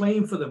liked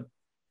playing for them.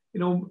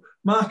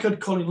 Mark had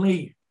Colin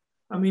Lee.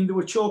 I mean, they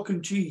were chalk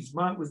and cheese.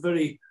 Mark was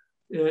very,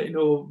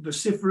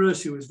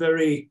 vociferous. He was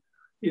very,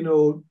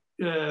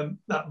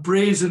 that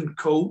brazen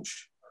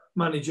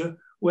manager,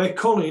 where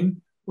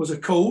Colin was a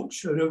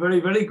coach and a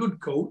very, very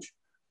good coach,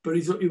 but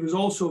he was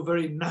also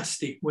very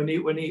nasty when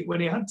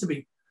he had to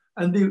be.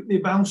 And they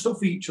bounced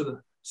off each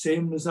other,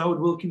 same as Howard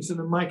Wilkinson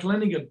and Michael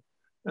Hennigan.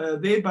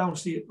 They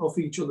bounced off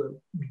each other.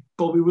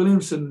 Bobby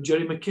Williamson,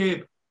 Jerry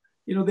McCabe.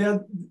 They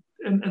had,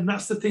 and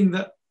that's the thing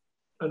that,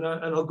 and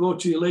I'll go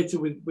to you later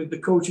with the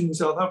coaching in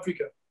South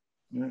Africa.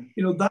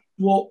 Yeah. That's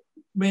what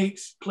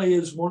makes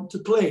players want to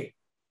play.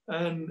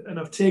 And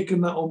I've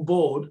taken that on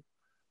board.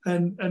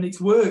 And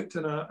it's worked,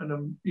 and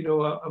I'm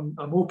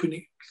hoping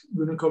it's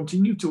going to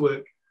continue to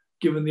work,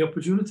 given the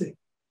opportunity.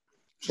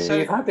 So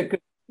you had a good.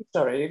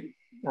 Sorry,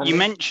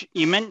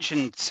 you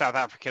mentioned South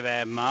Africa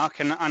there, Mark,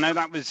 and I know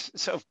that was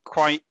sort of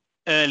quite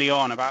early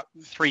on, about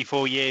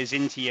 3-4 years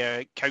into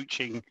your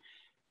coaching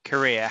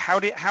career. How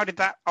did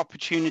that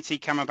opportunity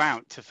come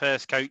about to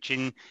first coach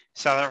in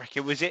South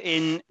Africa? Was it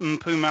in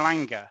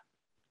Mpumalanga?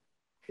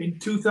 In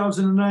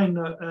 2009,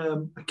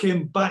 I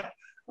came back.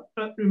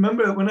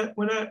 Remember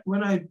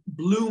when I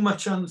blew my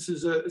chance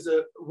as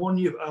a 1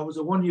 year, I was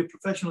a 1 year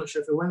professional at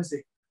Sheffield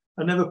Wednesday.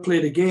 I never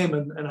played a game,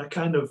 and I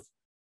kind of,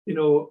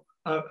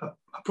 I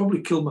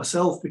probably killed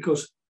myself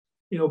because,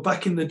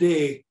 back in the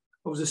day,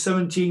 I was a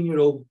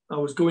 17-year-old. I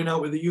was going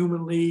out with the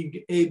Human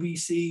League,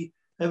 ABC,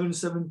 Heaven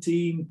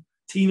 17,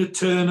 Tina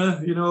Turner.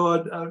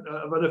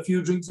 I've had a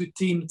few drinks with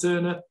Tina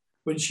Turner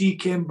when she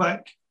came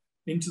back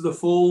into the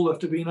fold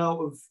after being out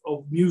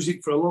of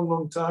music for a long,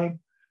 long time,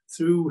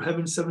 through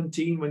Heaven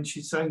 17 when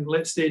she sang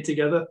Let's Stay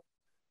Together.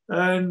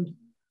 And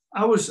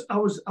I was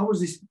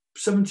this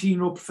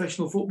 17-year-old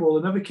professional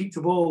footballer, never kicked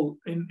a ball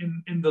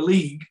in the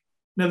league,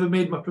 never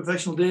made my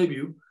professional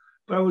debut,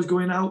 but I was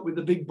going out with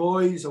the big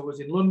boys. I was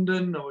in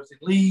London, I was in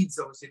Leeds,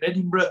 I was in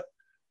Edinburgh,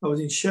 I was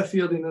in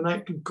Sheffield in a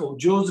nightclub called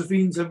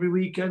Josephine's every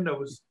weekend. I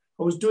was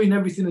doing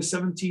everything a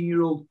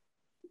 17-year-old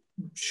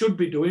should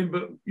be doing,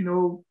 but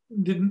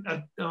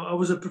I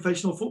was a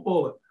professional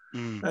footballer.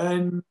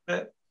 And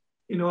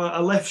I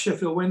left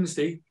Sheffield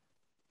Wednesday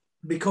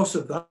because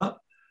of that,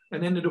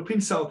 and ended up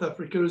in South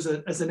Africa as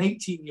an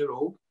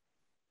 18-year-old,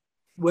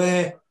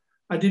 where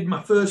I did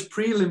my first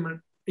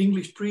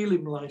English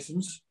prelim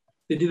license.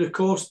 They did a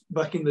course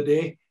back in the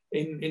day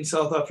in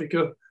South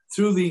Africa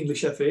through the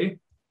English FA,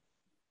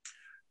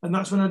 and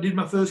that's when I did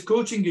my first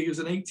coaching gig as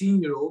an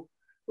 18-year-old,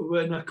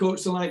 when I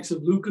coached the likes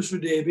of Lucas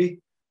Radebe,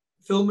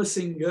 Phil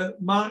Masinga,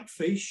 Mark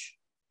Fish.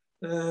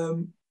 They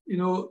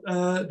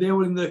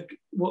were in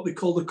what they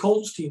call the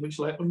Colts team, which is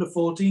like under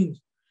 14s.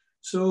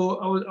 So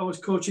I was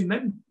coaching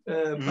them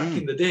back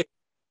in the day.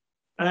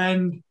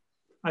 And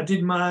I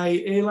did my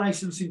A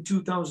license in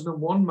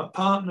 2001. My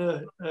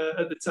partner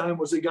at the time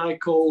was a guy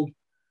called, I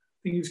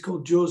think he was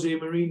called Jose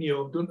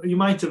Mourinho. You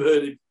might have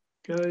heard him.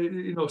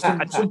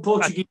 Some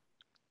Portuguese.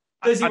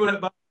 I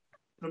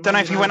don't know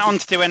if he went on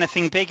to do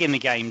anything big in the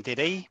game, did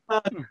he?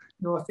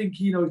 No, I think,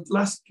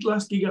 last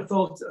gig I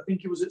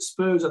think it was at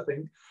Spurs, I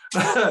think.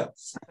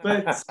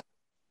 But,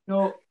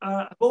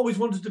 I've always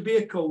wanted to be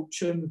a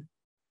coach. And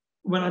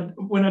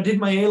when I did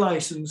my A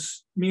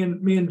license, me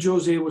and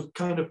Jose were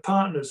kind of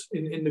partners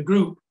in the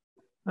group.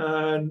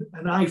 And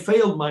I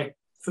failed my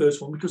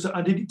first one because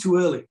I did it too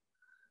early.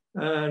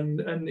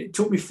 And it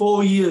took me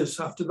 4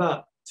 years after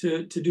that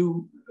to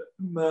do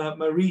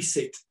my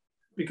resit,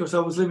 because I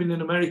was living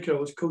in America. I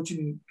was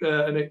coaching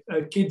a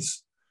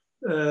kids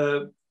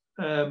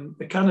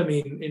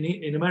academy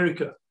in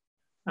America.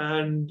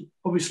 And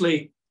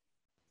obviously,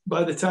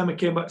 by the time I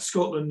came back to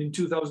Scotland in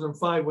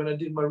 2005, when I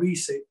did my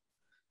resit,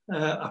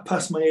 I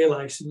passed my A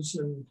license,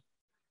 and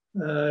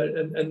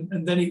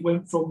then it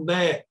went from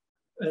there.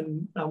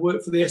 And I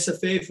worked for the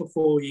SFA for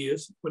 4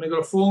 years, when I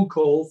got a phone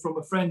call from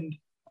a friend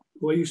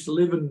who I used to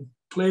live and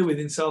play with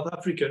in South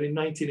Africa in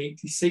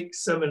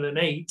 1986, 7 and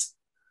 8.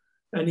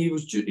 And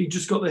he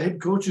just got the head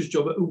coach's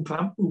job at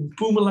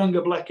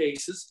Mpumalanga Black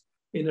Aces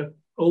in an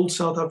old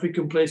South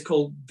African place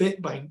called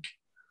Witbank.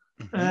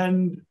 Mm-hmm.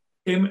 And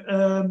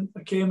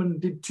I came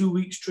and did 2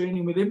 weeks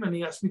training with him, and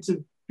he asked me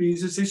to be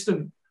his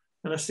assistant.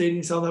 And I stayed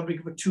in South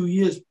Africa for 2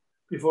 years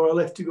before I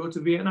left to go to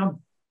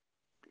Vietnam.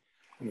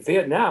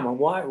 Vietnam, and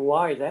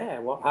why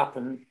there? What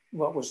happened?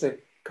 What was the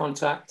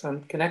contact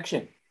and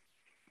connection?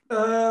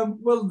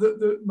 Well,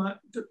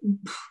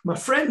 my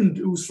friend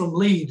who was from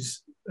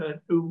Leeds,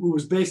 who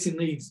was based in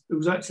Leeds, who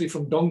was actually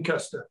from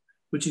Doncaster,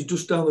 which is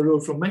just down the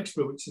road from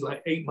Mexborough, which is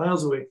like 8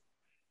 miles away.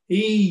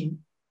 He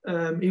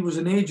was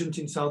an agent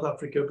in South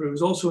Africa, but he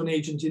was also an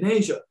agent in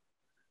Asia.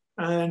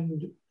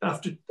 And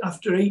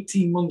after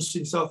 18 months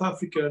in South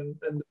Africa and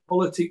the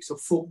politics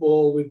of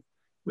football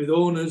with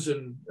owners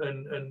and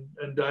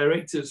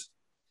directors,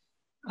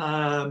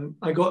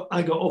 I got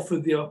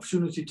offered the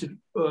opportunity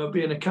to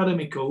be an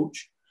academy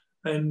coach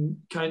and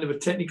kind of a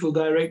technical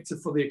director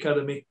for the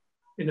academy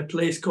in a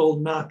place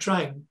called Nha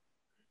Trang,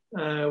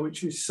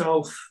 which is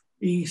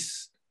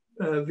southeast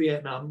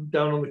Vietnam,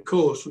 down on the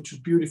coast, which was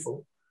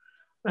beautiful.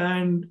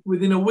 And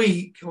within a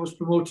week, I was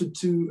promoted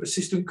to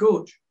assistant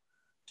coach,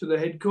 to the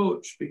head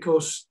coach,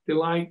 because they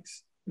liked,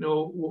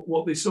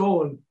 what they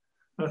saw. And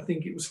I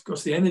think it was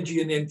because the energy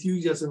and the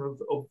enthusiasm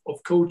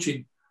of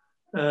coaching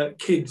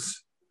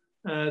kids,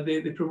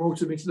 they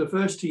promoted me to the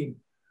first team.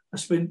 I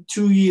spent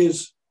 2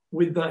 years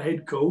with that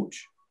head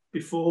coach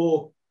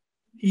before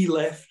he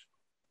left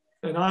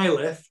and I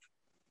left,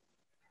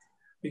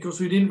 because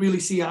we didn't really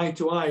see eye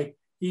to eye.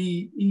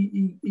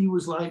 He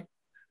was like,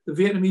 the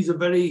Vietnamese are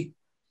very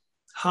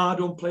hard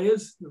on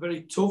players. They're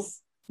very tough.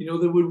 They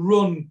would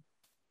run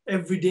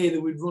every day. They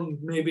would run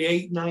maybe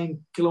 8-9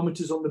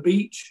 kilometers on the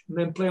beach and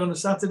then play on a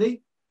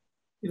Saturday.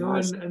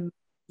 Nice.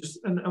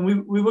 and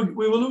we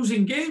were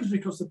losing games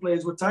because the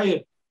players were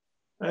tired.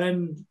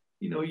 And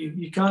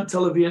you can't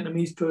tell a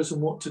Vietnamese person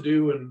what to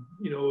do, and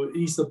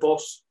he's the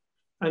boss.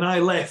 And I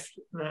left,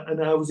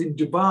 and I was in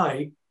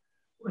Dubai,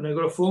 and I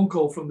got a phone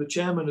call from the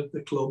chairman of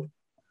the club,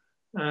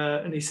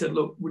 And he said,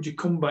 look, would you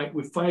come back?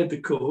 We fired the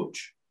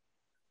coach.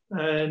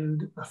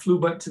 And I flew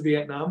back to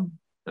Vietnam.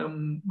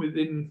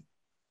 Within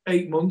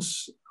 8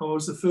 months, I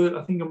was the first,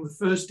 I think I'm the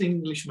first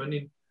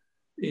Englishman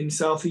in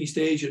Southeast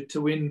Asia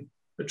to win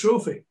a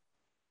trophy.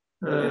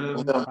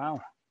 Wow.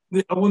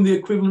 I won the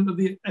equivalent of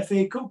the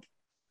FA Cup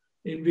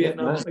in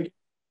Vietnam. Yeah,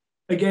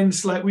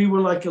 Against, like, we were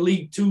like a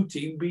League Two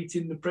team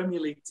beating the Premier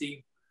League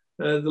team,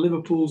 the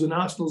Liverpools and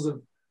Arsenals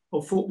of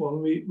football.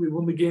 And we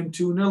won the game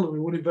 2-0 and we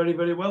won it very,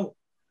 very well.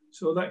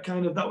 So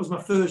that was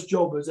my first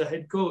job as a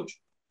head coach.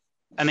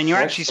 And then you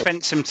actually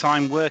spent some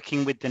time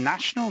working with the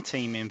national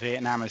team in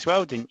Vietnam as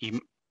well, didn't you,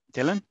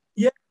 Dylan?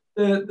 Yeah,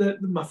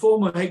 my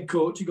former head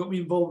coach, he got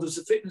me involved as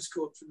a fitness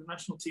coach for the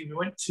national team. We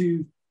went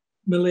to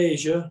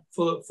Malaysia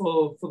for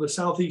the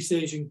Southeast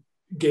Asian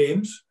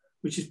Games,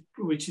 which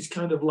is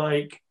kind of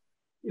like,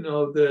 you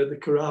know, the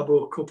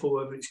Carabo Cup or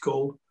whatever it's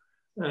called.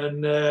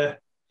 And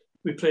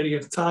we played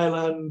against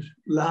Thailand,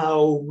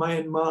 Laos,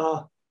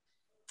 Myanmar,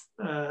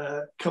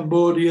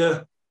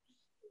 Cambodia,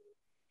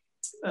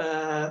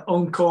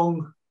 Hong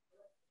Kong,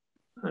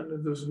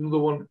 and there was another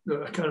one,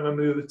 I can't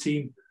remember the other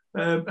team.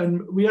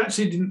 And we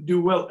actually didn't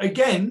do well.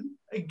 Again,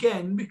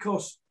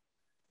 because,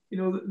 you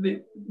know,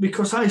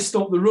 because I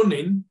stopped the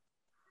running,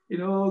 you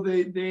know,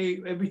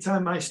 they every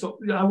time I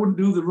stopped, I wouldn't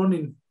do the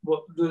running,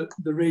 what the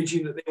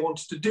regime that they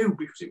wanted to do,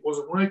 because it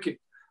wasn't working.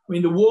 I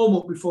mean, the warm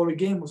up before a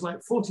game was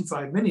like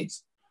 45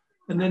 minutes,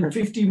 and then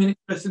 15 minutes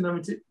less than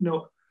having to, you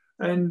know.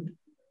 And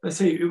I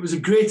say it was a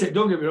great.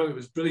 Don't get me wrong, it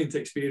was a brilliant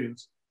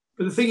experience.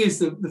 But the thing is,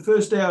 the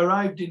first day I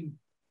arrived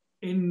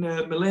in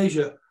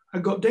Malaysia, I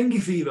got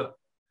dengue fever,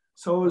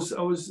 so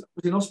I was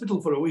in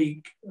hospital for a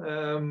week,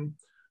 laying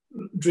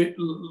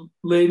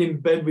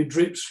in bed with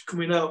drips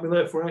coming out my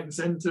left, right, and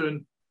centre,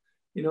 and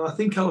you know, I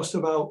think I lost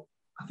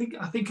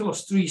I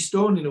lost 3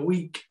 stone in a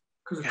week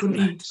because I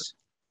couldn't eat.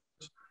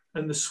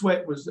 And the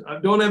sweat was,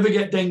 don't ever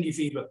get dengue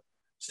fever.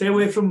 Stay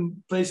away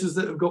from places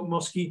that have got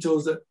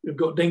mosquitoes that have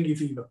got dengue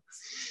fever.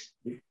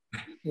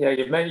 Yeah,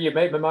 you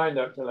made my mind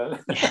up, Dylan.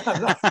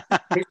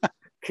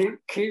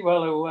 keep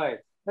well away.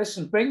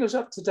 Listen, bring us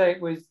up to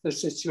date with the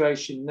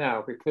situation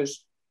now,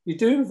 because you're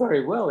doing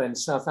very well in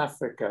South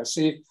Africa.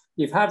 So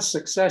you've had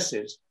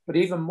successes, but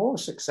even more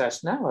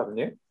success now, haven't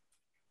you?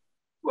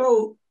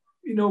 Well,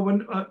 you know,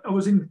 when I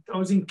was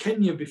in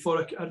Kenya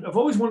before, I've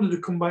always wanted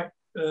to come back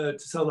to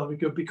South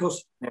Africa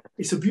because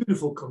it's a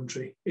beautiful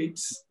country.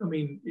 It's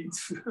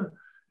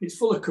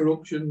full of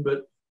corruption,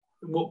 but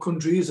what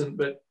country isn't?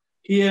 But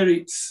here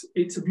it's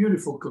a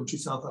beautiful country,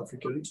 South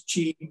Africa. It's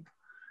cheap.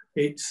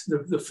 It's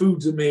the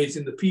food's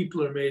amazing. The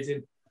people are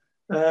amazing,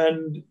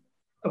 and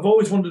I've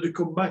always wanted to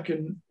come back.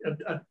 And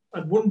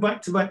I'd won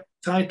back-to-back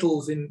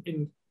titles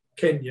in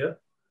Kenya.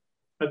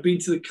 I've been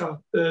to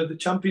the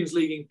Champions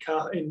League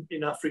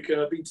in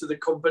Africa. I've been to the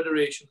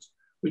Confederations,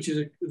 which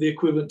is the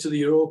equivalent to the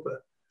Europa.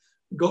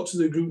 Got to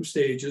the group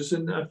stages,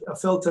 and I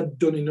felt I'd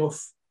done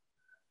enough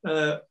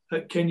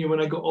at Kenya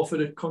when I got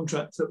offered a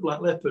contract at Black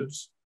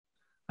Leopards.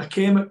 I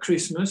came at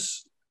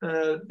Christmas.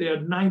 They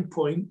had 9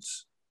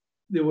 points.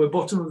 They were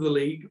bottom of the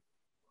league.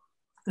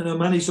 And I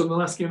managed on the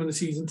last game of the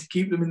season to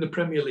keep them in the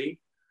Premier League,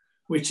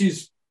 which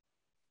is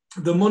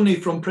the money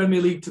from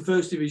Premier League to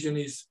First Division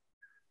is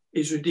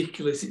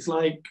ridiculous. It's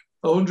like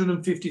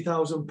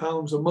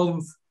 £150,000 a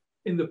month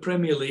in the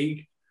Premier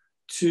League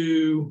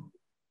to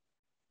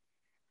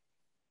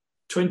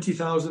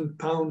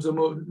 £20,000 a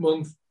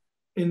month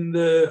in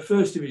the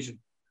First Division.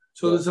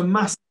 So there's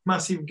a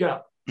massive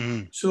gap.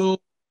 Mm. So,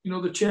 you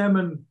know, the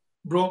chairman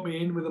brought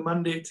me in with a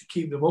mandate to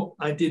keep them up.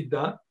 I did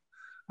that.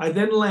 I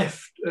then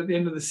left at the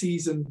end of the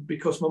season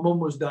because my mum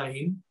was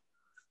dying,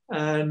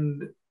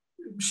 and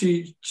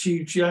she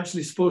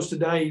actually supposed to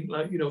die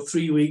in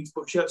 3 weeks,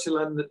 but she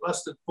actually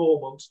lasted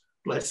 4 months,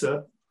 bless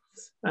her.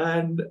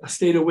 And I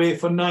stayed away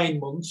for 9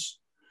 months.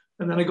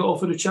 And then I got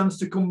offered a chance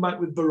to come back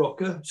with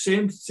Baroka.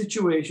 Same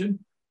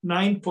situation,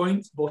 9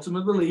 points, bottom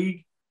of the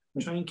league,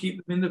 try and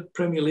keep them in the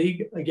Premier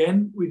League.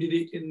 Again, we did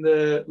it in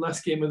the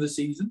last game of the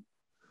season.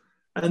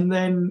 And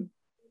then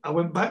I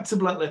went back to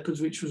Black Leopards,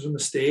 which was a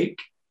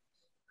mistake.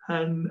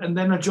 And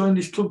then I joined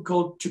this club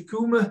called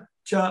Chukuma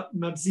Cha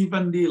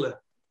Madzivandila,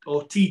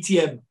 or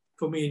TTM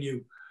for me and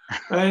you.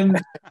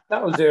 And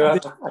that'll do. I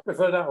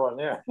prefer that one,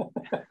 yeah.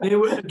 they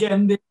were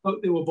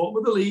bottom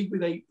of the league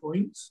with 8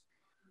 points.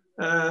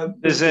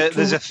 There's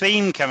a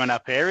theme coming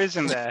up here,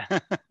 isn't there?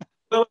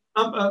 Well,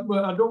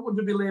 I don't want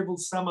to be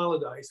labelled Sam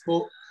Allardyce,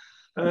 but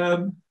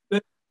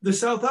the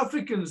South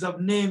Africans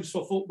have names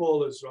for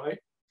footballers, right?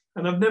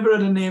 And I've never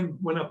had a name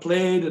when I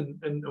played, and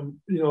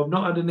I've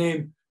not had a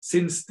name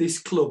since this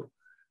club.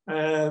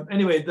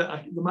 Anyway,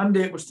 the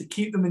mandate was to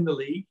keep them in the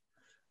league.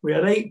 We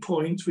had 8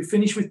 points. We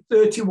finished with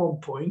 31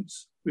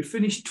 points. We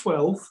finished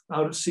 12th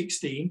out of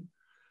 16.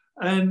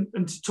 And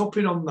to top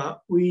it on that,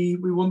 we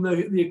won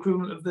the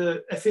equivalent of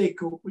the FA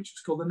Cup, which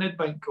was called the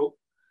Nedbank Cup.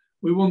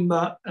 We won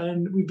that,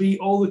 and we beat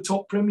all the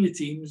top Premier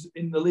teams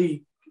in the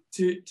league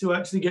to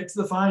actually get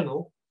to the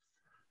final.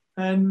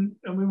 And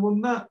we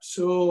won that.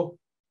 So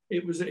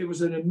it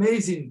was an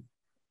amazing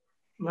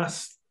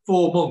last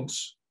 4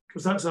 months,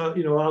 because that's how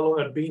long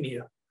I'd been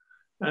here.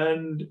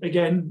 And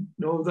again,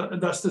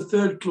 that's the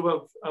third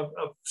club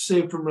I've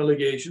saved from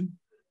relegation.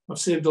 I've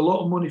saved a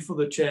lot of money for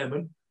the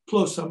chairman.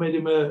 Plus, I made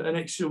him an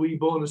extra wee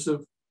bonus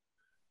of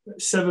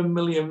 £7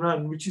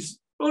 million, which is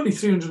only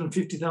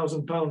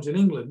 £350,000 in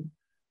England.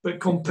 But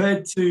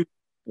compared to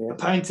a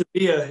pint of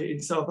beer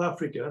in South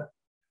Africa,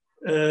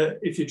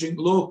 if you drink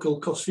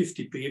local, costs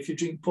 50p. If you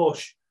drink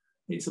posh,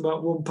 it's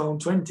about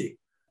 £1.20.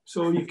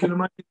 So you can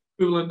imagine the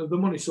equivalent of the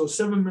money. So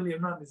 £7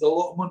 million is a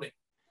lot of money.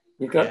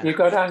 You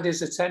got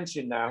Andy's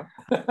attention now.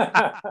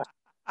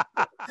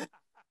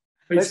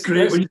 It's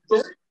great when you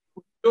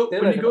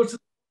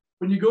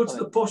go to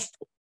the posh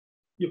pub,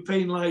 you're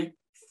paying like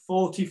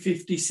 40,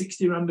 50,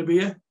 60 rand a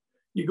beer.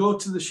 You go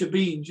to the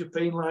shebeens, you're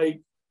paying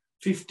like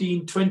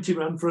 15, 20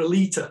 rand for a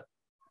litre.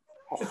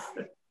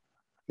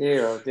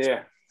 Dear, oh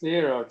dear.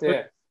 Dear, oh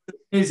dear.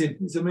 Amazing.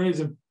 It's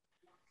amazing.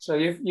 So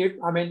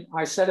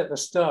I said at the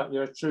start,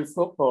 you're a true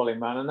footballing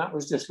man, and that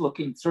was just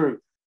looking through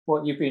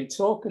what you've been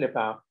talking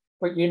about.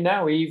 But you're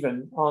now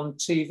even on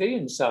TV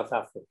in South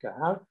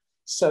Africa.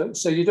 So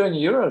you're doing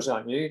the Euros,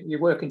 aren't you?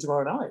 You're working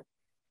tomorrow night.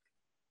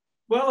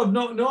 Well, I'm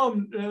not. No,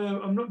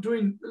 I'm not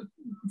doing.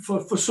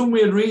 For some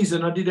weird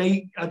reason, I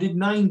did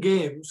 9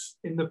 games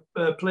in the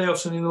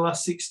playoffs and in the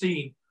last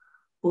 16.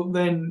 But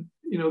then,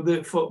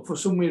 for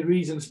some weird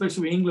reason,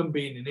 especially with England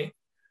being in it,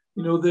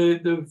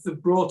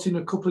 they've brought in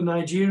a couple of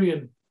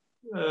Nigerian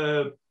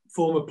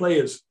former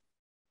players,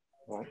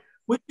 right,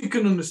 which you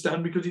can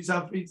understand because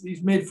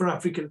it's made for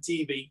African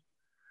TV.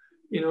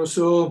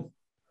 So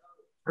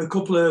a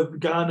couple of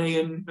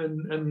Ghanaian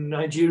and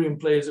Nigerian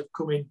players have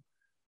come in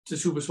to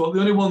SuperSport. The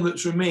only one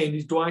that's remained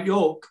is Dwight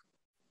Yorke.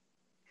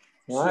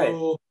 Right.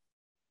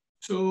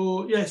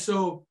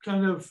 So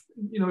kind of,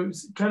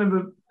 it's kind of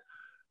a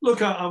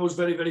look. I was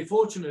very, very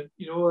fortunate,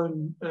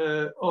 and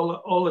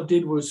all I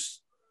did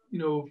was,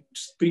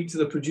 speak to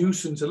the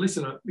producer and say,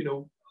 listen,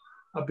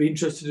 I'd be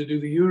interested to do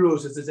the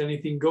Euros if there's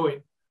anything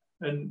going.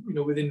 And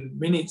within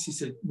minutes he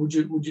said, would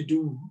you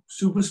do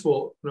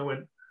SuperSport? And I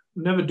went,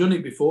 I've never done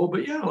it before,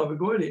 but yeah, I'll have a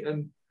go at it.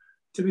 And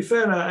to be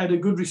fair, I had a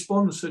good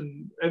response,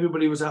 and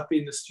everybody was happy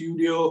in the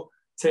studio.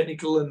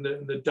 Technical and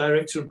the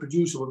director and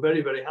producer were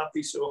very, very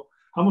happy. So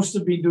I must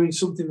have been doing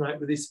something right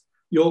with this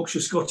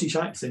Yorkshire Scottish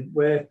accent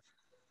where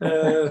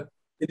they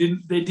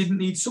didn't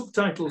need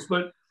subtitles.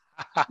 But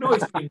no,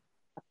 it's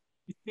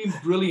been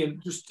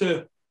brilliant just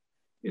to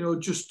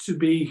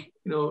be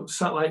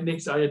sat like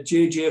next. I had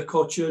JJ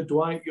Okocha,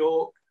 Dwight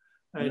Yorke,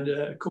 and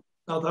a couple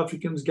of South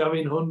Africans,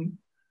 Gavin Hunt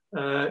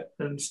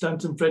and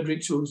Stanton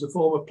Fredericks, who was a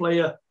former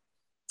player.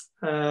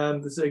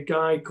 There's a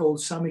guy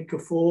called Sammy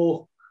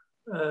Kafour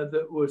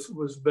that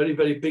was very,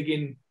 very big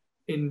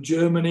in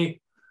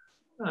Germany,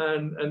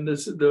 and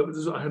there's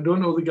I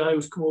don't know the guy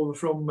who's come over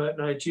from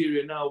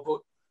Nigeria now,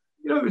 but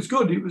it was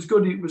good. It was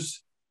good. It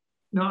was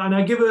and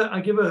I give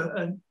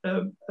a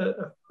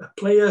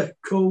player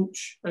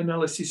coach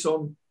analysis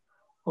on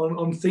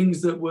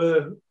things that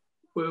were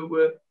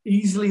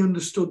easily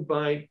understood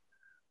by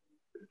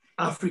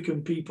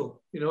African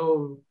people.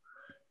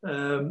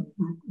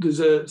 There's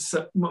a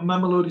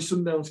Mamelodi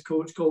Sundowns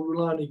coach called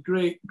Rulani,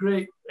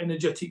 great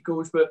energetic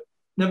coach, but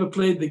never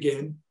played the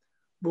game.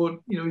 But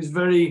he's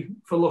very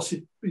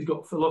philosophy. He's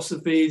got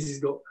philosophies. He's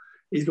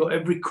got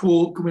every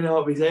quote coming out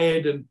of his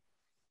head, and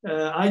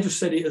I just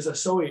said it as I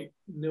saw it.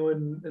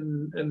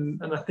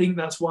 And I think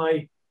that's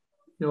why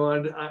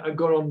I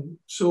got on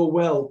so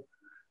well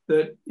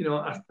that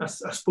I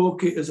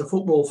spoke it as a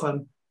football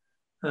fan,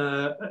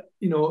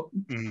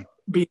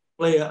 being a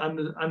player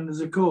and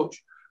as a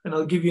coach. And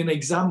I'll give you an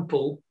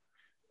example.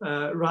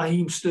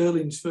 Raheem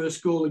Sterling's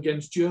first goal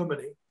against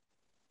Germany,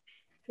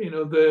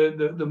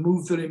 the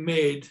move that he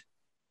made,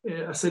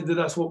 I said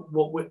that's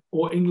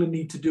what England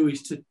need to do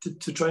is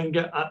to try and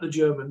get at the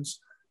Germans,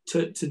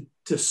 to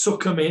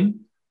suck them in,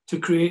 to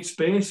create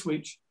space,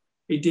 which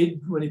he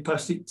did when he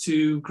passed it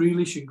to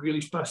Grealish, and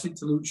Grealish passed it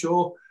to Luke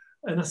Shaw.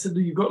 And I said,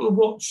 you've got to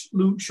watch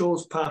Luke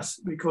Shaw's pass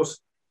because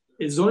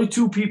there's only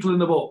 2 people in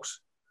the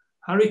box.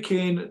 Harry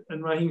Kane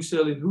and Raheem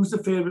Sterling. Who's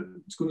the favourite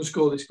that's going to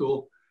score this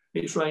goal?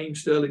 It's Raheem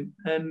Sterling,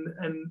 and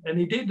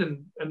he did,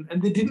 and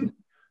they didn't.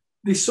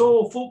 They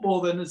saw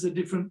football then as a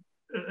different.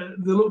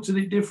 They looked at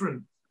it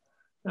different,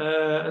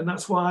 and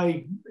that's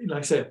why, like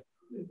I said,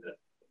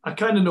 I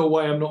kind of know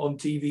why I'm not on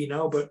TV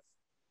now. But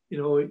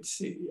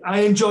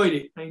I enjoyed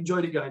it. I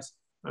enjoyed it, guys.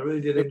 I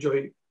really did enjoy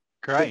it.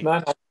 Great,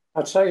 man.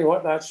 I'll tell you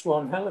what, that's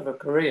one hell of a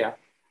career.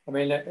 I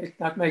mean,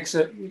 that makes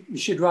it. You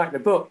should write the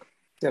book,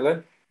 Dylan.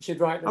 You should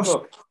write the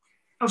book.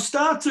 I've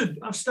started,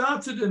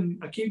 and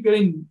I keep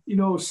getting,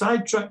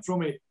 sidetracked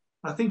from it.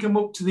 I think I'm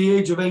up to the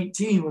age of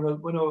 18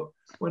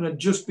 when I'd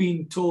just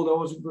been told I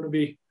wasn't going to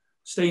be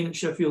staying at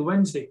Sheffield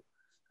Wednesday.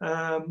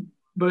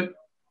 But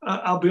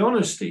I'll be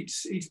honest,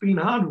 it's been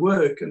hard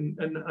work, and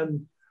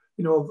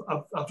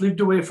I've lived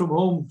away from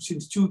home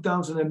since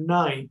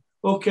 2009.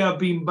 Okay, I've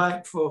been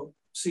back for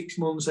 6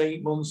 months,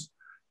 8 months,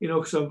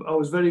 because I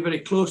was very, very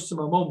close to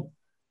my mum,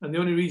 and the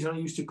only reason I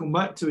used to come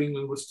back to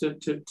England was to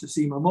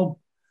see my mum.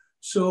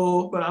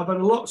 So, but I've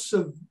had lots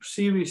of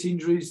serious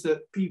injuries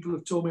that people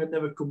have told me I'd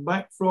never come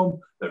back from.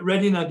 At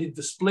Reading, I did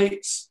the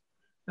splits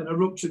and I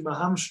ruptured my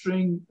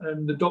hamstring.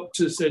 And the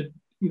doctor said,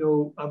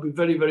 I'd be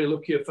very, very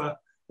lucky if I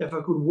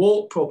could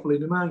walk properly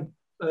to my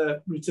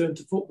return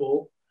to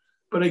football.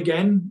 But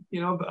again,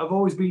 I've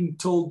always been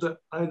told that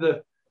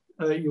either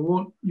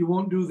you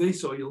won't do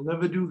this or you'll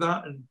never do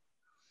that,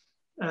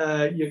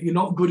 and you're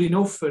not good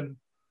enough. And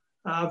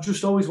I've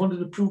just always wanted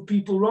to prove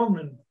people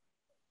wrong,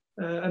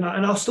 and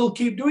I'll still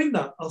keep doing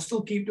that. I'll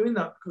still keep doing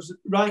that because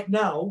right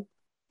now,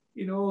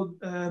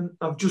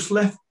 I've just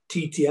left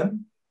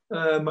TTM.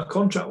 My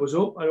contract was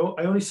up. I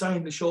only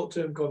signed the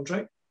short-term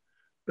contract,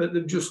 but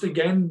they've just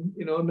again,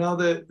 now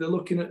they're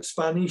looking at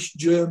Spanish,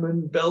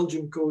 German,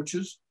 Belgian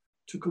coaches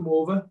to come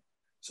over.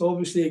 So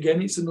obviously,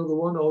 again, it's another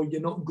one. Oh, you're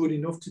not good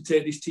enough to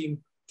take this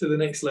team to the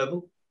next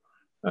level,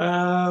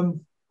 and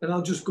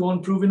I'll just go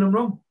on proving them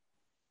wrong.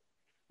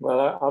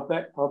 Well,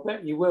 I'll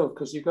bet you will,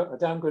 because you've got a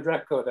damn good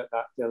record at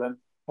that, Dylan.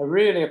 I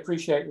really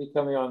appreciate you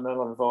coming on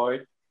Null and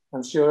Void.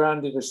 I'm sure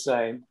Andy the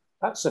same.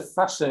 That's a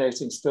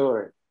fascinating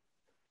story.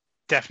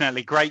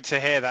 Definitely. Great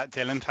to hear that,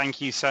 Dylan. Thank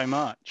you so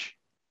much.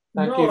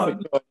 Thank you for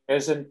joining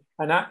us. And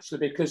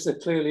actually, because there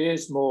clearly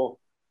is more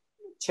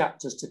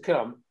chapters to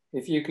come,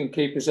 if you can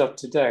keep us up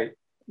to date,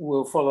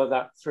 we'll follow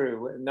that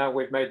through. And now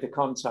we've made the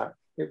contact,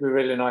 it'd be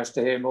really nice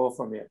to hear more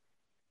from you.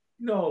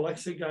 No, like I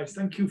said, guys,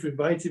 thank you for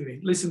inviting me.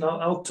 Listen,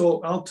 I'll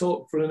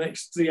talk for the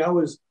next 3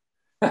 hours.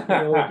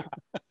 I'll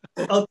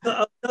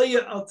tell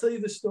you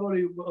the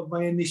story of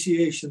my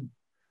initiation.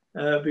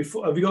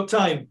 Before, have you got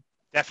time?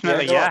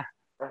 Definitely, yeah.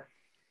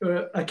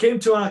 I came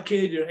to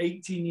Arcadia at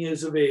 18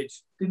 years of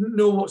age. Didn't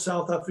know what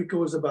South Africa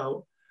was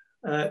about.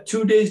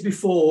 2 days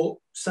before,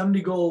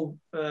 Sandy Gall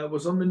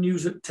was on the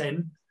news at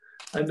 10,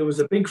 and there was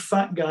a big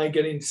fat guy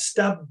getting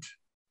stabbed.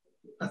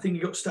 I think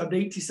he got stabbed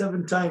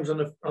 87 times on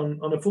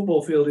a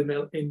football field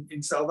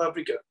in South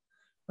Africa.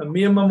 And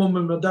me and my mum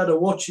and my dad are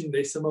watching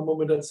this, and my mum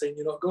and dad saying,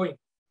 "You're not going."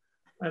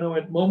 And I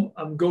went, "Mum,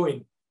 I'm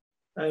going."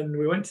 And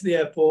we went to the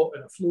airport,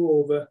 and I flew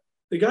over.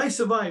 The guy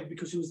survived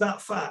because he was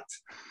that fat.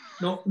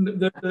 Not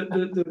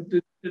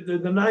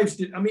the knives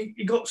did. I mean,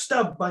 he got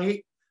stabbed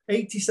by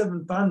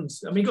 87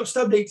 fans. I mean, he got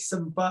stabbed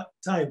 87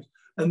 times,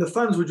 and the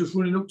fans were just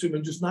running up to him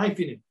and just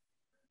knifing him,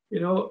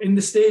 in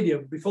the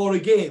stadium before a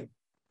game.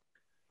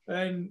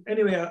 And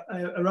anyway,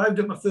 I arrived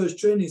at my first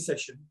training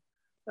session,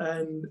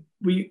 and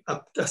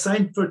I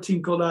signed for a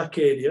team called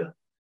Arcadia,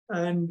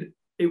 and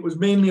it was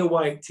mainly a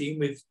white team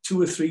with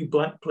 2 or 3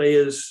 black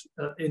players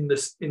in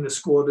the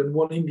squad and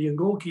 1 Indian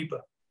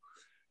goalkeeper.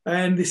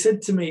 And they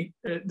said to me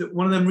that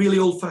one of them really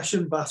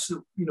old-fashioned baths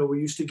that we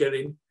used to get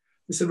in.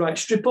 They said, "Right,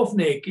 strip off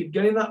naked,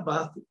 get in that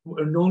bath,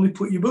 and only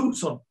put your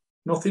boots on,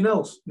 nothing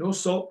else, no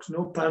socks,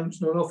 no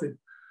pants, no nothing."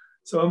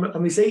 So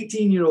I'm this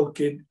 18-year-old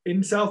kid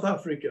in South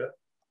Africa,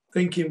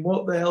 thinking,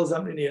 "What the hell's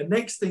happening here?"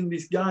 Next thing,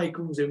 this guy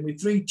comes in with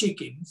 3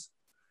 chickens,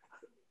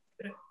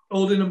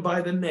 holding them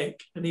by the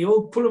neck, and he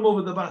put them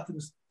over the bath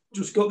and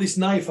just got this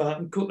knife out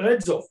and cut their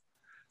heads off.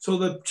 So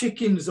the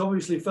chickens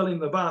obviously fell in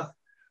the bath,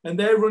 and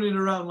they're running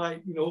around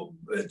like,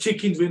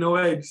 chickens with no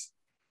heads.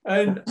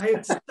 And I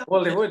had to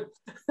well, they would.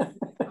 I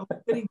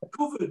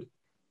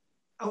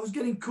was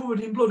getting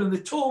covered in blood, and they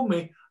told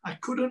me I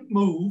couldn't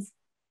move.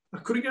 I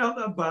couldn't get out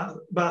of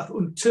that bath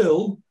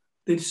until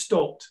they'd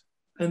stopped,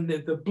 and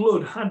the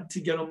blood had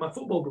to get on my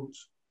football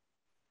boots.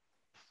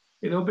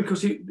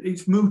 Because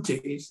it's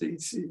muti.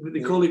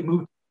 They call it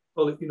muti.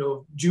 Call it,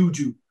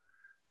 juju.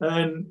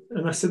 And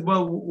I said,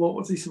 "Well,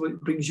 what's this? Well,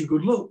 it brings you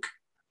good luck."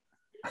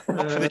 For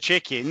the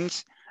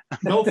chickens.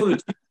 No, for the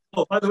chickens.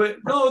 Oh, by the way,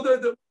 no.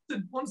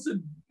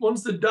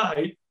 Once they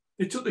died,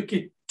 they took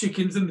the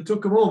chickens and they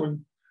took them home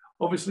and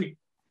obviously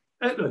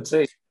ate them.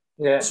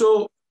 Yeah.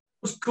 So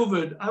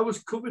I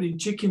was covered in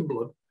chicken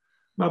blood.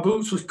 My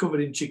boots was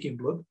covered in chicken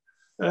blood,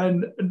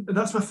 and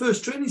that's my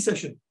first training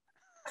session.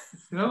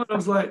 And I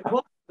was like,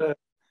 "What the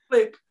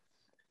flip?"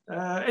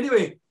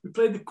 Anyway, we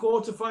played the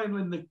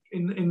quarterfinal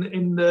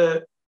in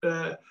the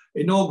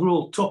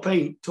inaugural top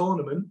 8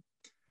 tournament,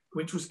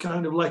 which was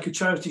kind of like a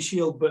charity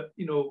shield, but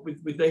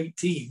with 8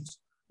 teams,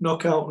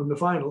 knockout in the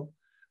final.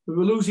 We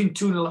were losing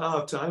 2-0 at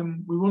half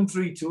time. We won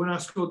 3-2, and I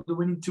scored the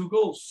winning 2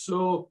 goals.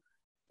 So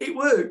it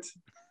worked.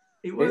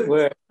 It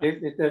worked.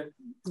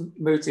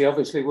 Muti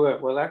obviously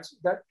worked. Well,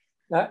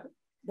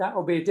 that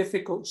will be a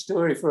difficult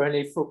story for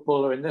any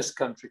footballer in this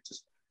country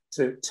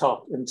to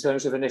top in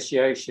terms of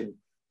initiation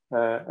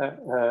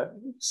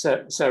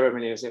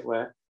ceremony, as it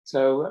were.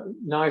 So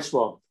nice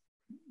one.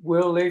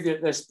 We'll leave you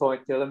at this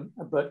point, Dylan,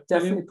 but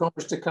definitely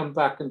promise to come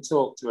back and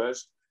talk to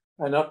us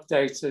and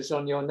update us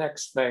on your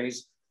next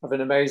phase of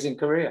an amazing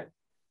career.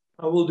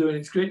 I will do, and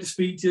it's great to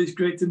speak to you. It's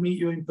great to meet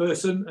you in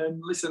person.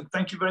 And listen,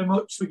 thank you very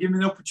much for giving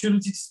me the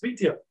opportunity to speak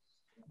to you.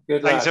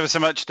 Good Thanks ever so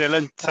much,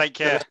 Dylan. Take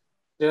care.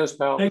 Cheers,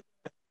 pal.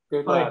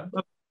 Good Bye. lad.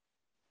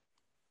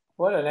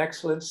 What an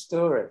excellent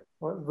story.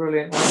 What a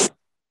brilliant. And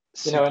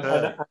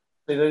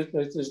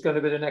there's going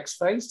to be the next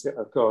phase to it,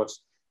 of course,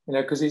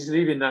 because he's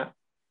leaving that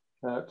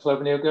club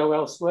and he'll go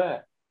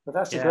elsewhere. But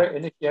that's a great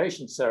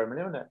initiation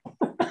ceremony, isn't it?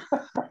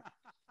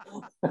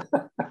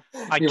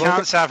 I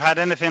can't say I've had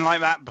anything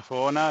like that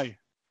before, no.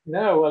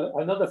 No, well,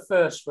 another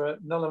first for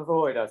null and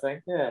void, I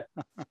think, yeah.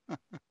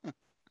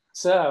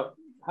 So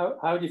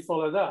how do you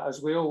follow that?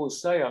 As we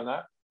always say on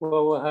that,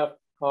 well, we'll have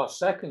our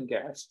second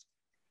guest.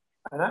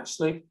 And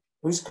actually,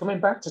 who's coming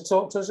back to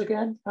talk to us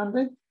again,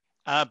 Andy?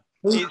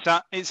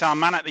 It's our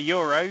man at the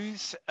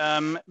Euros,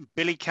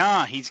 Billy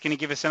Carr. He's going to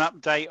give us an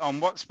update on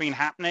what's been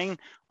happening.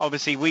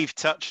 Obviously, we've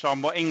touched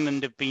on what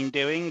England have been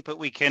doing, but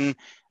we can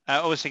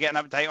also get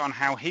an update on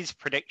how his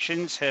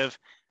predictions have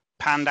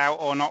panned out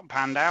or not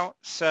panned out.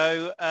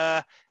 So,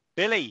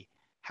 Billy,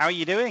 how are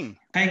you doing?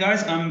 Hey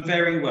guys, I'm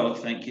very well,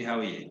 thank you. How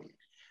are you?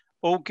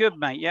 All good,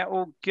 mate. Yeah,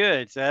 all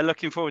good.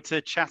 Looking forward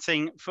to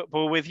chatting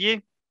football with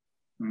you.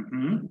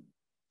 Mm-hmm.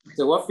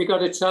 So what have you got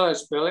to tell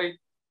us, Billy?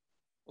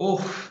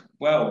 Oh,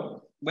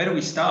 well, where do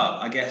we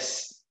start? I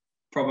guess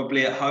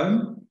probably at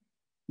home,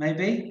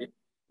 maybe.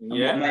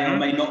 Yeah. And what may or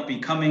may not be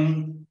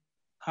coming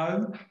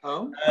home.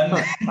 Oh.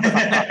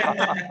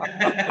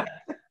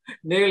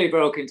 Nearly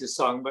broke into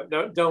song, but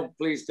don't,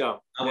 please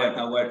don't. I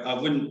won't. I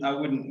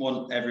wouldn't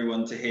want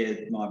everyone to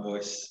hear my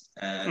voice.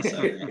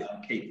 So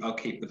I'll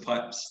keep the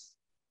pipes.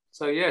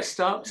 So yeah,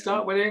 start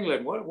with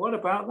England. What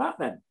about that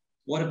then?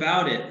 What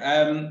about it?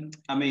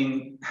 I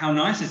mean, how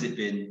nice has it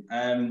been?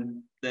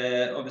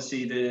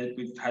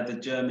 We've had the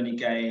Germany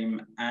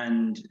game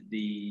and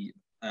the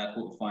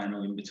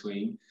quarterfinal in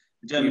between.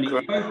 Germany,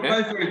 both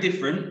very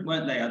different,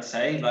 weren't they? I'd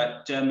say,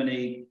 like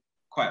Germany,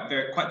 quite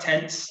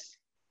tense.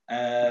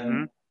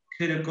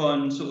 Could have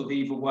gone sort of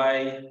either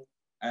way.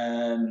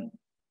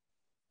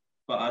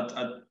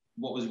 But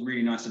what was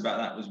really nice about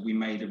that was we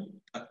made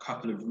a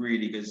couple of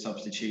really good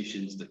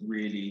substitutions that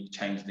really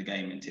changed the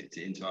game and tipped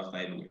it into our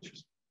favour, which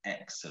was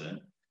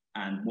excellent.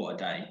 And what a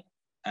day.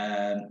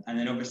 And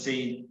then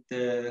obviously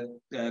the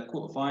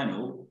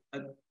quarterfinal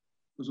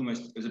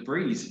was a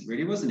breeze,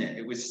 really, wasn't it?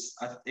 It was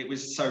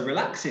so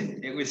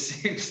relaxing. It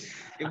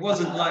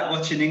wasn't like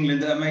watching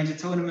England at a major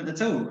tournament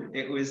at all.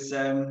 It was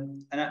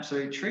an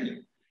absolute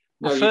treat.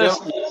 No,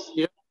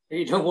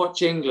 you don't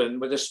watch England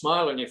with a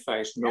smile on your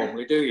face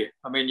normally, do you?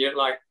 I mean, you're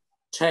like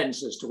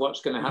tense as to what's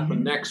going to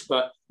happen next.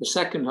 But the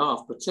second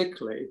half,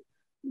 particularly,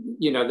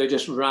 they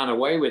just ran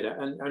away with it,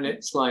 and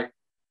it's like,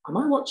 am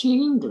I watching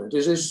England?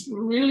 Is this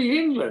really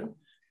England?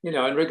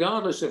 And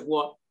regardless of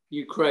what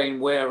Ukraine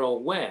were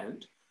or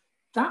weren't,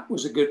 that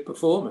was a good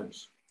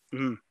performance.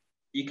 Mm.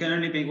 You can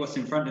only beat what's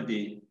in front of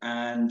you,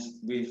 and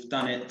we've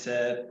done it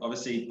to,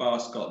 obviously, bar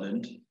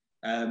Scotland.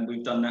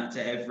 We've done that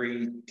to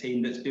every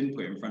team that's been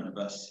put in front of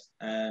us.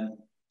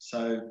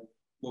 So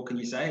what can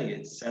you say?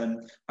 It's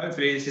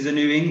hopefully this is a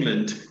new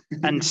England.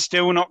 And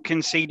still not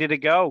conceded a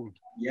goal.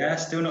 Yeah,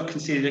 still not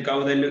conceded a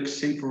goal. They look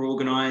super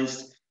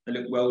organised. They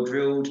look well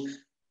drilled.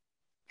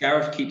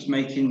 Gareth keeps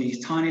making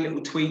these tiny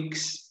little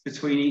tweaks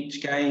between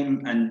each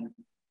game, and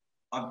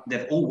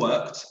they've all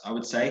worked, I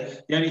would say.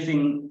 The only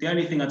thing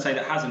I'd say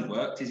that hasn't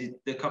worked is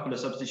the couple of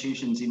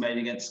substitutions he made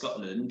against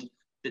Scotland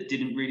that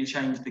didn't really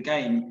change the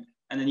game.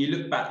 And then you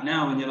look back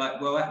now and you're like,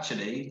 well,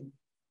 actually,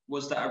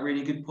 was that a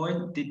really good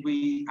point? Did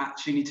we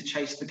actually need to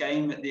chase the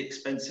game at the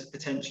expense of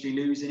potentially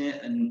losing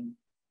it and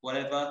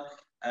whatever?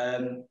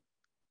 Hindsight,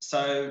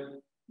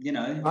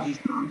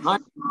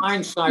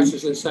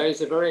 as they say,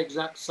 is a very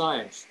exact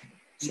science.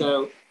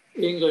 So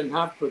England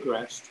have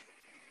progressed.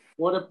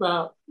 What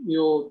about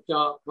your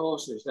dark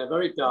horses? They're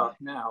very dark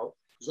now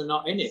because they're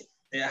not in it.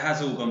 It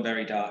has all gone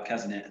very dark,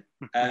 hasn't it?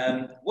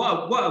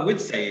 What I would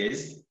say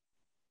is,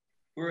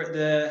 we're at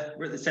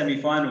the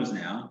semi-finals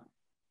now.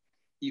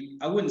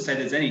 I wouldn't say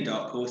there's any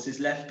dark horses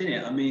left in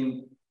it. I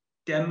mean,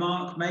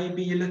 Denmark,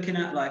 maybe you're looking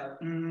at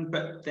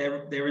but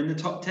they're in the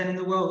top 10 in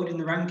the world in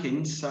the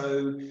rankings.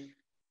 So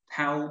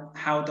how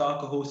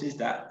dark a horse is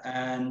that?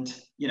 And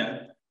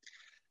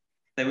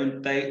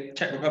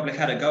Czech Republic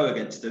had a go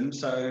against them.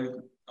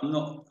 So I'm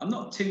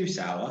not too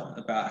sour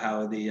about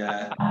how the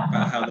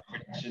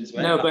predictions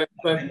went. No, but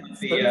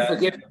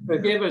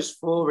forgive us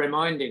for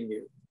reminding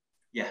you.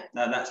 Yeah,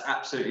 no, that's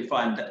absolutely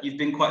fine. You've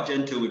been quite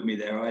gentle with me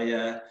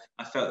there.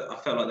 I felt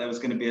like there was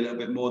going to be a little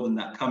bit more than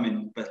that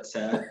coming, but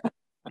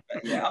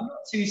yeah, I'm not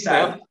too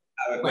sad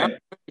how it went.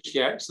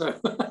 Yeah, so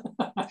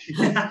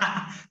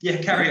yeah,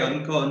 carry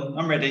on. Go on,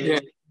 I'm ready. Yeah.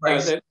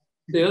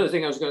 The other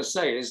thing I was going to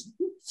say is,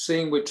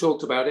 seeing we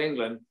talked about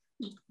England,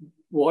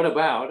 what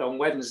about on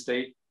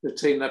Wednesday the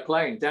team they're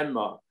playing,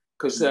 Denmark?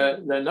 Because they're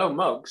no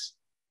mugs.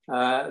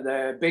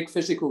 They're a big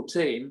physical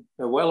team.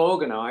 They're well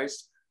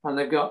organised, and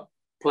they've got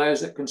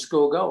players that can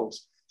score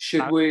goals.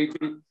 Should we,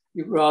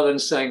 rather than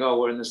saying, oh,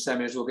 we're in the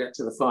semis, we'll get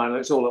to the final,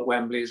 it's all at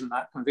Wembley, isn't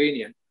that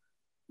convenient?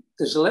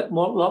 There's a lot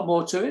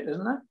more to it,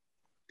 isn't there?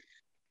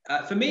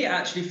 For me, it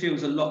actually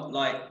feels a lot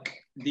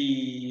like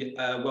the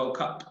World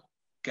Cup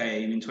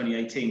game in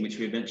 2018, which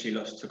we eventually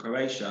lost to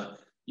Croatia.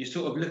 You're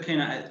sort of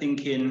looking at it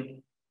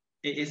thinking,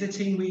 it is a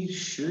team we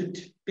should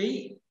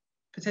beat,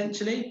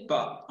 potentially,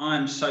 but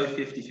I'm so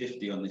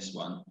 50-50 on this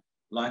one,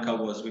 like I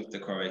was with the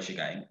Croatia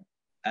game.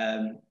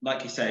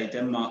 Like you say,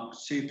 Denmark,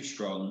 super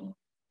strong.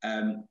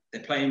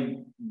 They're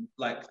playing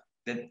like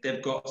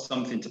they've got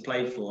something to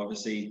play for.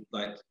 Obviously,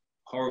 like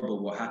horrible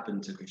what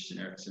happened to Christian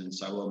Eriksen and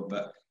so on,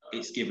 but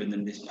it's given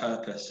them this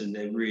purpose, and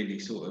they're really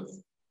sort of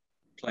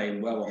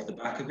playing well off the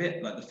back of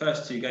it. Like the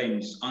first 2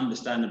 games,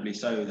 understandably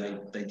so,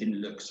 they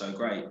didn't look so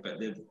great, but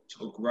they've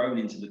sort of grown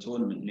into the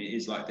tournament, and it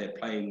is like they're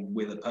playing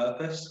with a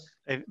purpose.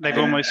 They've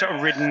almost sort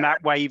of ridden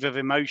that wave of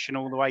emotion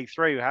all the way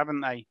through, haven't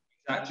they?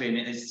 Exactly, and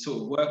it has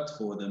sort of worked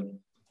for them.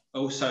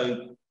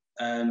 Also,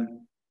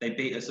 they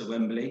beat us at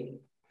Wembley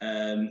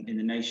in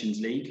the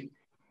Nations League.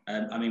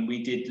 I mean,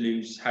 we did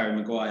lose Harry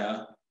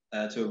Maguire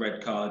to a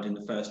red card in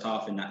the first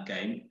half in that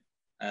game.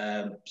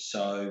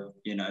 So,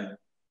 you know,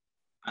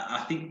 I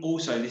think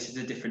also this is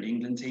a different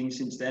England team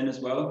since then as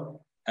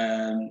well.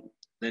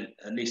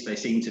 At least they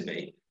seem to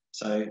be.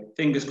 So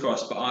fingers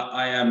crossed, but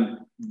I am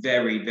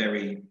very,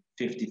 very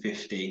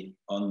 50-50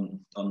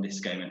 on this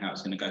game and how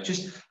it's going to go.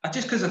 Just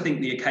because I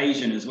think the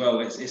occasion as well,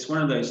 it's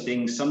one of those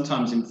things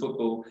sometimes in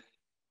football,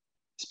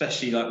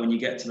 especially like when you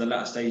get to the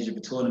latter stage of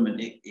a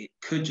tournament, it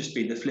could just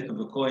be the flip of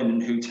a coin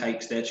and who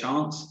takes their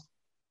chance.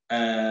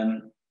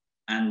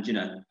 And, you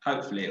know,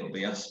 hopefully it'll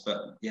be us,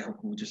 but yeah,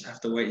 we'll just have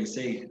to wait and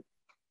see.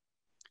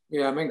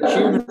 Yeah, I mean,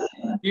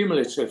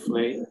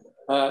 cumulatively,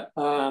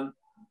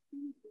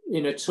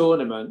 in a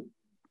tournament,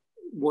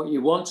 what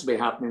you want to be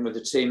happening with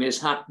the team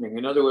is happening.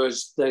 In other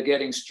words, they're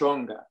getting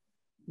stronger.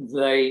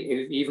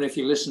 Even if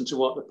you listen to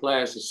what the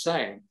players are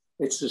saying,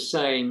 it's the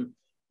same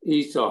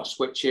ethos,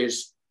 which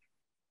is,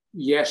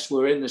 yes,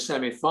 we're in the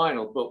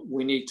semi-final, but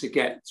we need to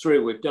get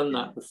through. We've done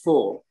that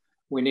before.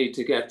 We need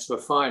to get to a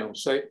final.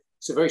 So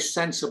it's a very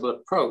sensible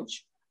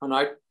approach. And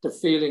the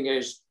feeling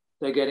is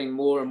they're getting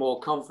more and more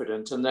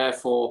confident. And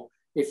therefore,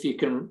 if you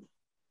can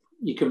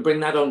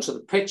bring that onto the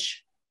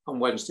pitch on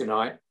Wednesday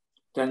night,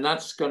 then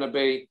that's going to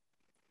be,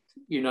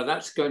 you know,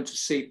 that's going to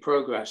see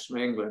progress from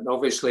England.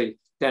 Obviously,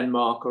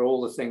 Denmark are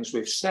all the things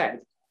we've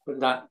said, but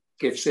that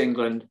gives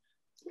England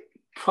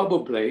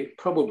probably,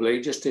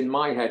 just in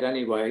my head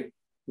anyway,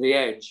 the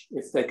edge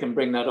if they can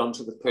bring that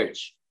onto the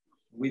pitch.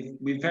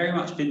 We've very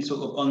much been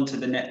sort of on to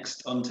the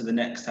next,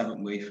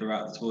 haven't we,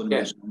 throughout the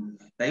tournament? Yes.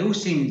 They all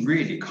seem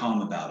really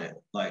calm about it.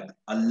 Like,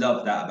 I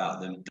love that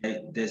about them.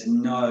 There's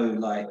no,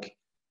 like,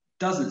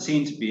 doesn't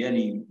seem to be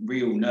any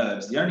real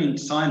nerves. The only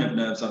sign of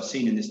nerves I've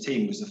seen in this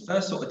team was the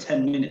first sort of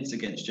 10 minutes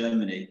against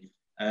Germany.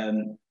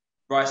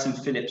 Bryson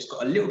Phillips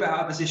got a little bit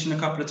out of position a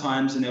couple of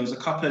times, and there was a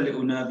couple of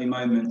little nervy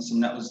moments,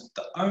 and that was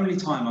the only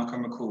time I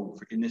can recall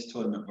in this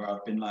tournament where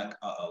I've been like,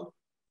 uh-oh,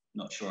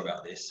 not sure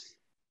about this.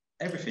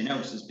 Everything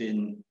else has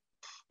been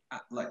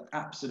like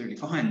absolutely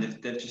fine.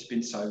 They've just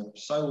been so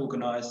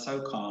organised,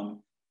 so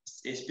calm.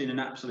 It's been an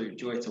absolute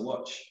joy to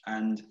watch.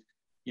 And,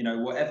 you know,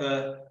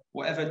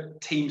 whatever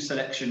team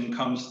selection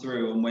comes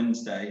through on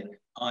Wednesday,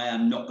 I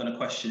am not going to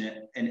question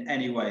it in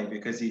any way,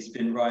 because he's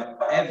been right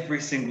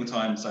every single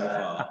time so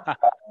far.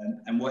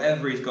 And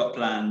whatever he's got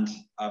planned,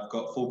 I've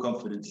got full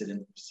confidence in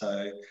him.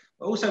 So,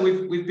 but also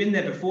we've been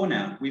there before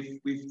now.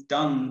 We've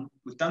done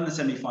the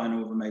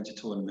semi-final of a major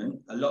tournament.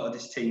 A lot of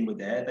this team were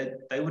there.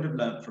 They would have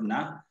learnt from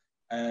that.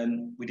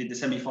 We did the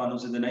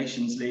semi-finals of the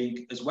Nations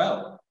League as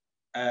well.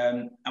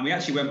 And we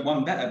actually went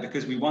one better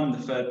because we won the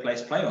third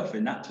place playoff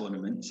in that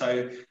tournament.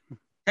 So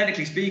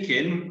technically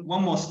speaking,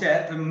 one more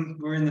step and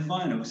we're in the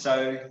final.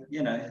 So,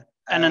 you know.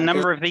 And a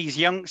number of these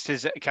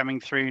youngsters that are coming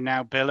through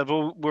now,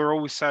 Bill, were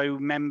also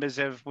members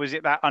of, was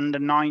it that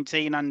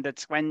under-19,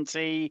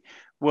 under-20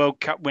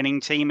 World Cup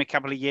winning team a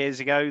couple of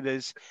years ago?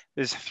 There's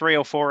 3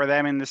 or 4 of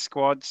them in the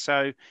squad.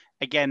 So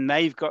again,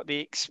 they've got the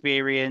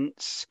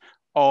experience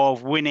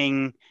of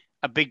winning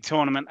a big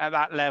tournament at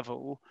that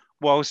level,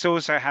 whilst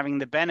also having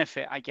the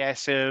benefit, I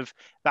guess, of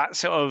that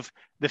sort of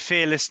the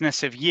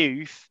fearlessness of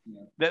youth,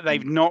 that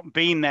they've not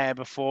been there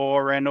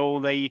before, and all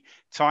the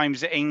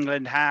times that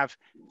England have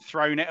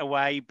thrown it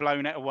away,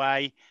 blown it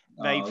away.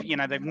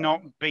 They've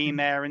not been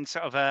there and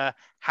sort of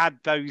had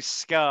those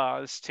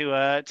scars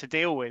to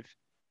deal with.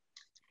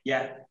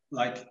 Yeah,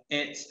 like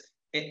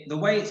the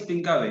way it's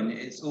been going,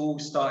 it's all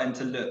starting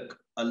to look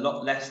a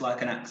lot less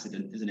like an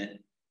accident, isn't it?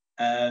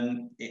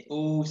 It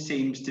all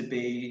seems to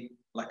be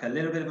like a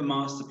little bit of a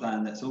master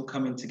plan that's all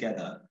coming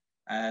together.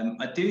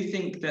 I do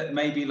think that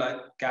maybe like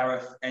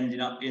Gareth ending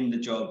up in the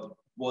job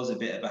was a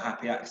bit of a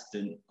happy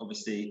accident.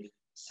 Obviously,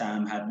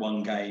 Sam had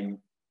one game,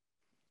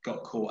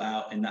 got caught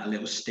out in that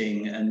little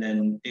sting, and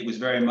then it was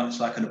very much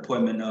like an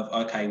appointment of,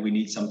 okay, we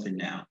need something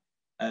now.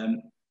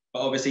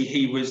 But obviously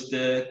he was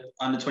the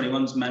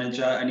under-21s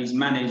manager, and he's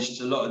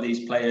managed a lot of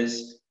these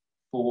players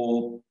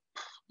for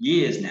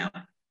years now,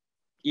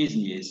 years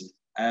and years.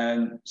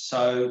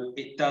 So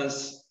it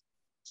does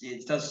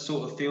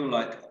sort of feel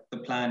like the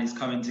plan is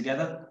coming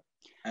together.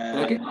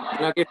 Can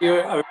I give you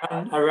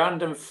a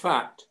random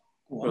fact,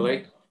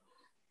 Billy?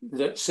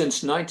 That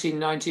since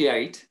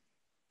 1998,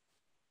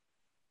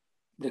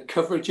 the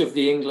coverage of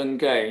the England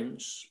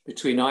games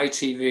between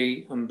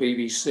ITV and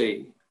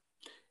BBC,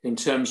 in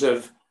terms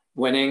of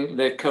when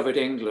they've covered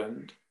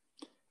England,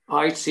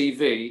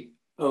 ITV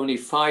only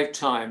 5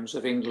 times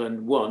of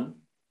England won,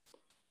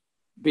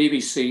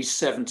 BBC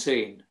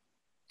 17.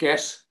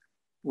 Guess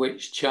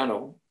which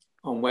channel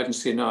on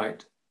Wednesday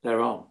night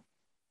they're on?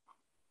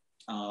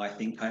 Oh, I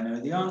think I know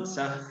the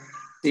answer.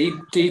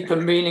 Deep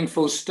and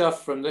meaningful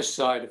stuff from this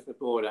side of the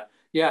border.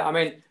 Yeah, I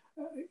mean,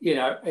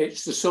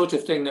 it's the sort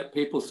of thing that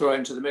people throw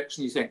into the mix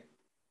and you think,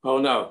 oh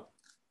no,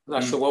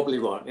 that's the wobbly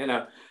one,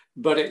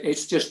 but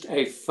it's just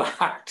a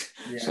fact.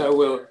 Yeah.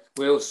 So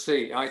we'll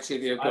see.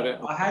 ITV have got it.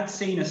 I had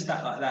seen a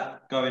stat like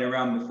that going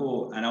around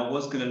before, and I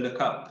was going to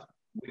look up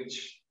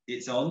which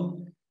it's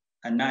on,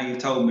 and now you've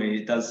told me,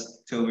 it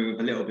does fill me with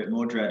a little bit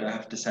more dread, I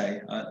have to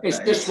say. It's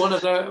just one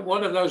of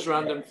those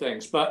random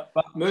things. But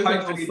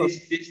hopefully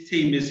this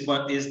team is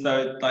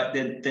though, like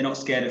they're not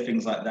scared of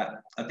things like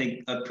that. I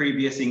think a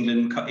previous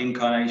England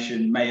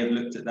incarnation may have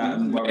looked at that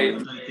and worried. I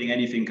don't think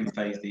anything can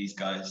faze these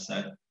guys.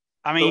 So.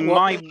 I mean,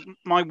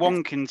 my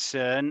one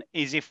concern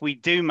is if we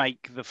do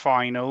make the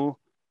final,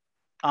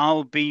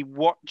 I'll be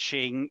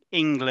watching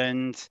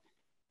England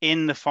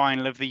in the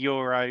final of the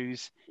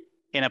Euros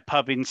in a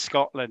pub in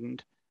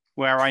Scotland,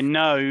 where I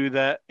know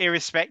that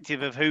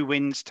irrespective of who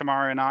wins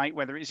tomorrow night,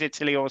 whether it's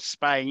Italy or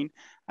Spain,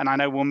 and I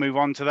know we'll move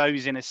on to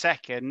those in a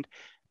second,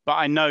 but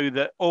I know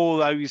that all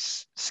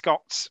those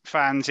Scots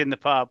fans in the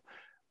pub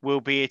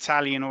will be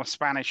Italian or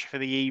Spanish for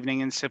the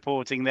evening and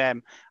supporting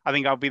them. I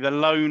think I'll be the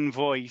lone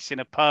voice in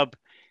a pub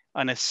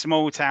in a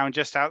small town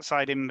just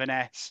outside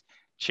Inverness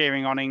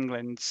cheering on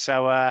England.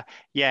 So,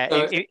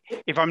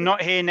 if I'm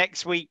not here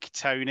next week,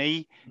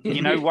 Tony,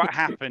 you know what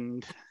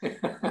happened.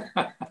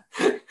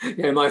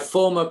 Yeah, my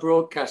former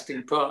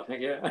broadcasting partner,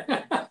 yeah.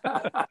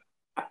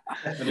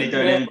 Definitely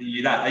don't envy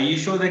you that. Are you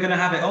sure they're going to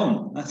have it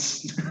on?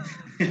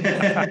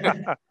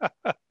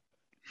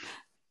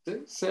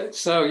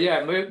 So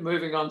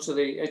moving on to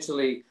the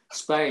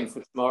Italy-Spain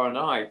for tomorrow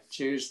night,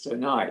 Tuesday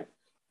night.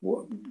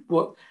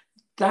 What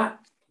that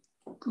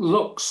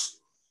looks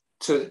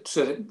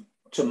to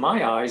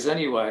my eyes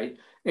anyway,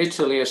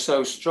 Italy are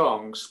so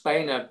strong,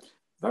 Spain are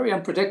very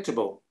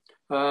unpredictable.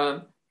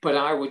 But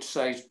I would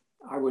say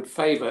I would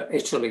favour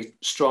Italy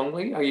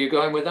strongly. Are you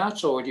going with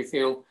that, or do you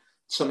feel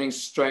something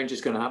strange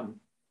is going to happen?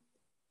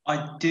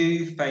 I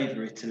do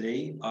favour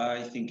Italy.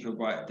 I think you're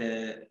right.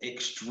 They're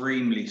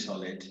extremely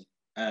solid.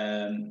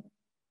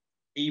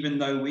 Even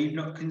though we've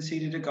not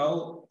conceded a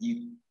goal,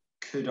 you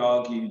could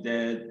argue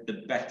they're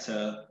the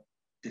better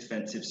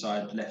defensive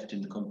side left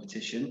in the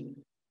competition.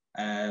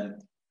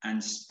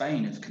 And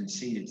Spain have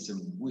conceded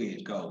some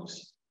weird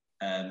goals,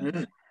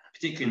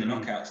 particularly in the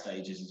knockout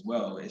stages as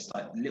well. It's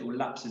like little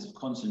lapses of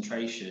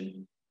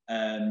concentration.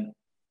 And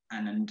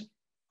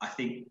I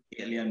think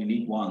Italy only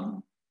need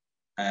one,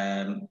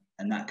 and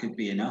that could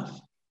be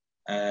enough.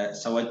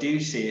 So I do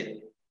see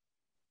it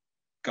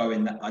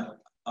going that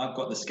I've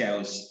got the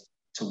scales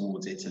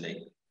towards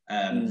Italy.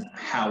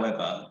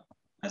 However,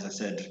 as I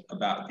said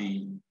about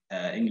the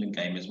England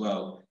game as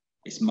well,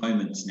 it's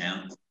moments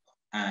now.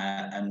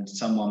 And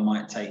someone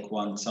might take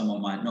one,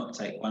 someone might not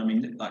take one. I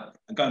mean, like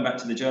going back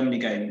to the Germany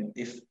game,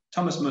 if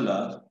Thomas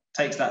Müller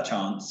takes that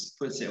chance,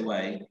 puts it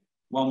away,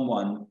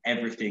 1-1,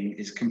 everything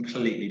is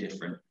completely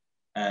different.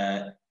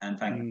 And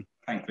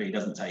thankfully he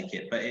doesn't take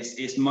it. But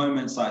it's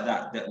moments like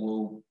that that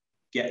will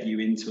get you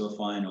into a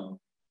final.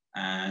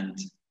 And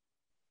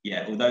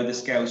yeah, although the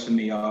scales for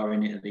me are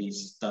in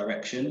Italy's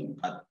direction,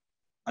 I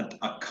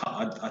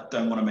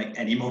don't want to make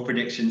any more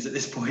predictions at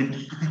this point.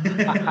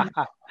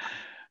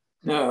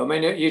 No, I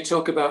mean, you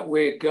talk about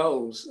weird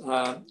goals,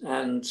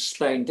 and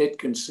Spain did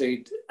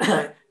concede,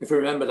 if you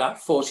remember, that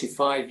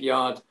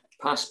 45-yard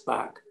pass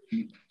back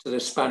to the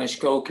Spanish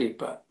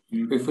goalkeeper,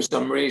 who for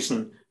some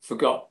reason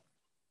forgot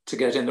to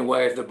get in the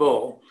way of the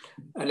ball,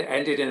 and it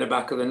ended in the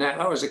back of the net.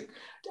 That was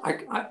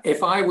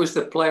if I was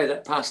the player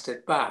that passed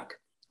it back,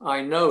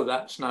 I know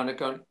that's not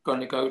going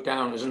to go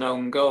down as an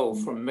own goal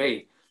from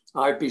me.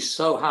 I'd be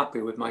so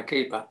happy with my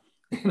keeper,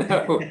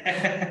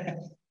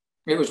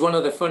 It was one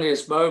of the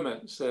funniest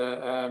moments,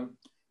 in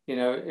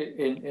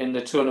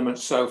the tournament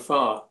so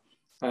far.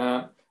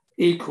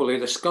 Equally,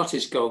 the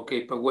Scottish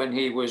goalkeeper, when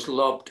he was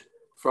lobbed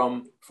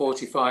from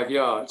 45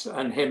 yards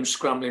and him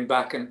scrambling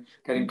back and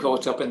getting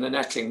caught up in the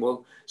netting,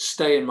 will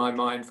stay in my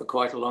mind for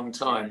quite a long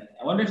time.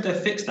 I wonder if they've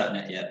fixed that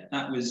net yet.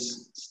 That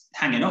was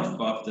hanging off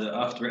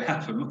after it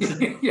happened,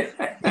 wasn't it?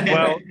 Yeah.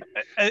 Well,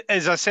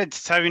 as I said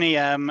to Tony,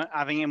 I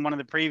think in one of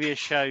the previous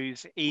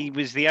shows, he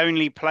was the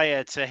only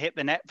player to hit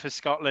the net for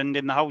Scotland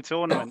in the whole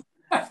tournament.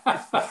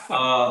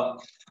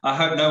 I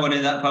hope no one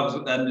in that pub's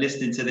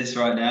listening to this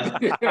right now.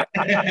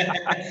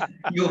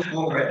 You're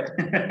for it.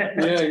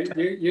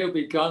 Yeah, you'll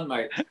be gone,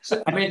 mate.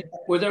 So, I mean,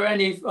 were there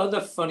any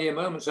other funnier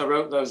moments? I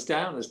wrote those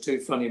down as 2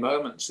 funny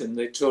moments in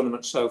the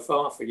tournament so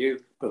far for you,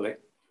 Billy.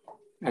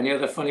 Any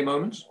other funny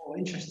moments? Oh,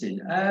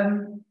 interesting.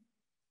 I'm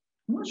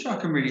not sure I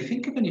can really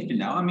think of anything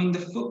now. I mean, the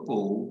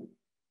football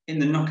in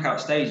the knockout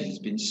stages has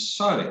been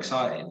so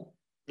exciting.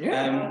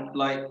 Yeah.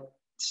 Like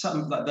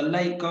the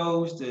late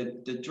goals,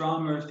 the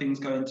drama of things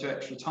going to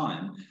extra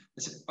time.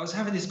 I was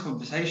having this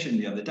conversation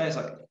the other day. It's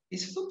like,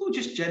 is football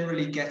just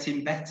generally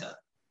getting better?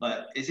 Like,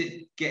 is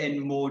it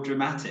getting more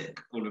dramatic?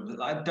 All of it.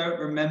 I don't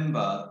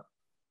remember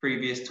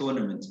previous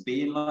tournaments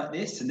being like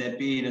this and there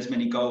being as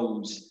many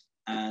goals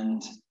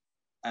and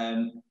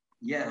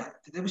yeah,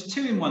 there was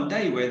 2 in one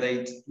day where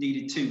they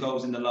needed 2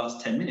 goals in the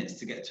last 10 minutes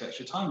to get to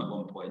extra time at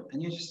one point,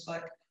 and you're just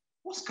like,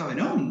 what's going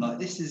on? Like,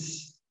 this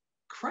is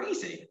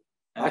crazy.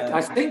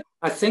 I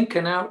think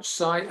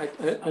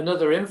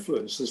another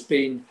influence has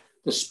been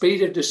the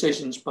speed of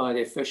decisions by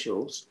the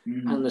officials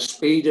and the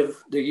speed of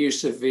the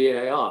use of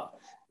VAR,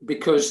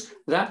 because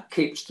that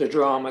keeps the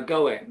drama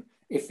going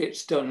if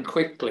it's done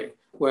quickly.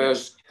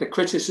 Whereas the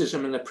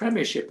criticism in the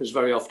Premiership is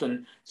very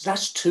often,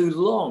 that's too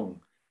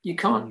long. You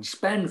can't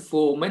spend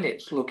 4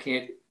 minutes looking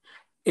at,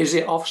 is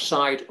it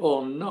offside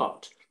or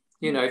not?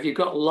 You know, if you've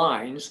got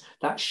lines,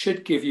 that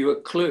should give you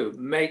a clue.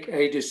 Make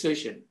a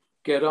decision.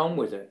 Get on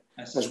with it.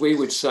 As we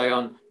would say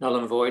on Null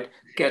and Void,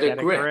 get a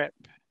grip.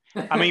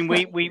 I mean,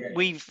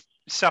 we've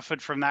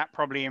suffered from that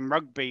probably in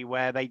rugby,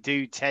 where they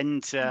do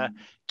tend to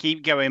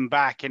keep going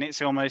back, and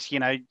it's almost, you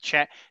know,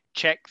 check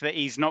that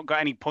he's not got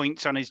any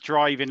points on his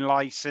driving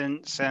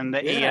license, and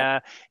that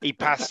he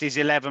passed his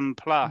 11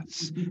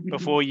 plus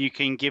before you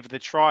can give the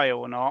try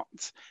or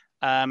not.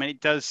 And it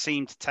does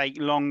seem to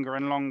take longer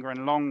and longer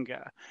and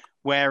longer.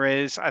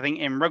 Whereas I think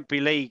in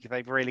rugby league,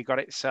 they've really got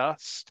it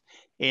sussed.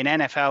 In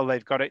NFL,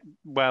 they've got it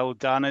well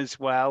done as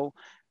well.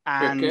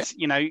 And, cricket,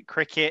 you know,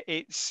 cricket,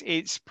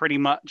 it's pretty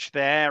much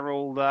there,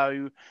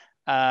 although,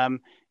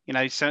 you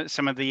know,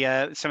 some of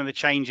the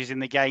changes in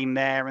the game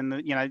there, and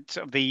the, you know,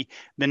 sort of the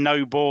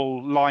no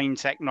ball line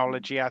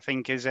technology, I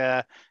think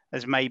has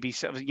maybe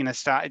sort of, you know,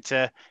 started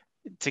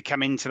to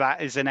come into that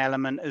as an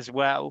element as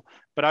well.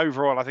 But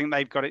overall, I think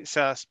they've got it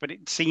sussed. But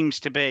it seems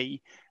to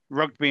be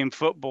rugby and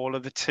football are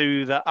the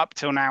two that up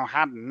till now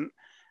hadn't.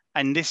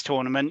 And this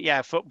tournament,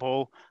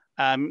 football,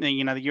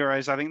 you know, the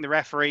Euros, I think the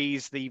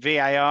referees, the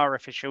VAR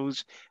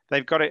officials,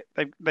 they've got it.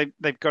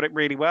 They've got it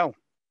really well.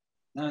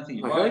 No, I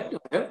think you're right.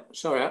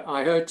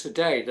 I heard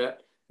today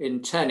that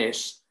in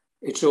tennis,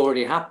 it's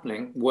already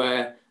happening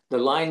where the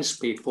lines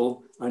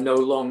people are no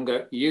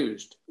longer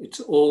used. It's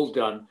all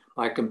done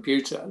by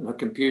computer, and the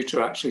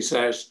computer actually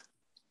says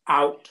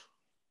out,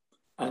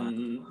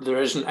 and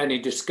there isn't any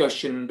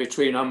discussion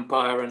between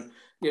umpire and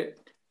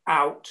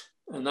out,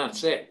 and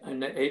that's it,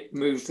 and it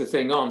moves the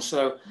thing on.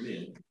 So,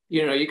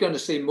 you know, you're going to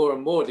see more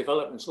and more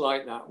developments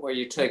like that, where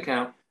you take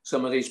out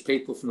some of these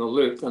people from the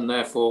loop, and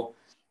therefore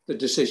the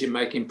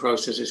decision-making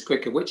process is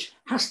quicker, which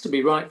has to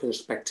be right for the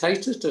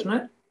spectators, doesn't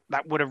it?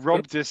 That would have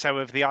robbed us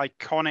of the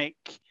iconic.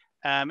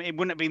 It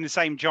wouldn't have been the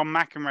same John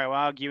McEnroe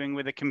arguing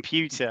with a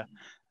computer.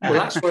 Well,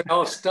 that's where it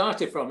all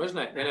started from, isn't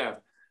it? You know.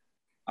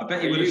 I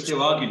bet he would have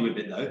still argued with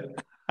it, though.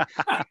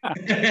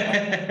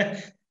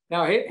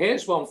 Now,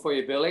 here's one for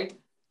you, Billy.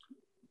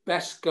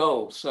 Best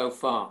goal so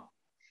far?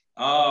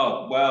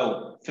 Oh,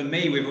 well, for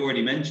me, we've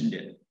already mentioned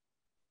it.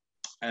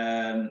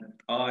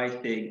 I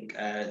think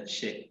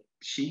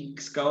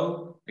Sheik's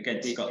goal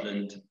against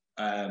Scotland,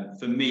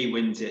 for me,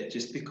 wins it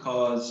just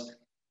because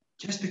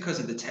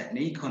of the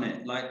technique on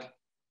it. Like,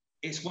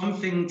 it's one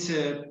thing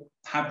to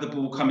have the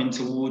ball coming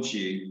towards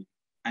you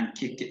and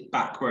kick it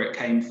back where it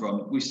came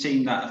from. We've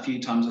seen that a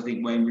few times. I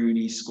think Wayne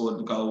Rooney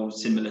scored a goal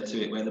similar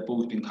to it, where the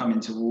ball's been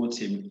coming towards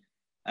him.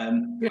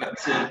 But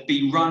to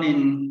be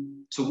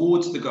running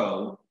towards the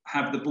goal,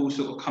 have the ball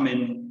sort of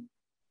coming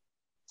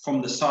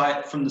from the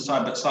side,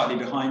 but slightly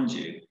behind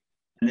you,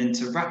 and then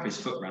to wrap his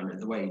foot around it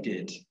the way he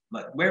did,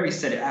 like where he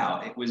set it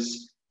out, it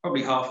was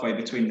probably halfway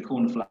between the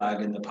corner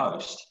flag and the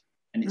post,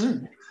 and it's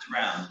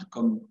round,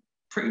 gone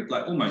pretty,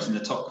 like almost in the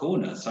top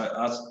corner.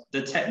 So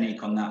the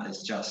technique on that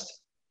is just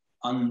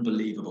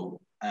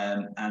unbelievable.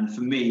 And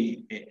for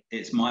me,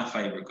 it's my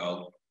favourite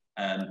goal.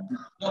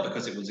 Not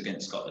because it was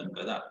against Scotland,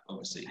 but that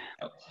obviously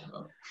helps as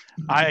well.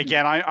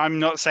 I'm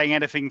not saying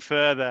anything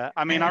further.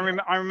 I mean, I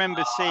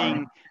remember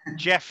seeing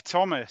Jeff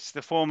Thomas,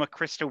 the former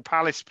Crystal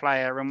Palace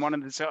player, and one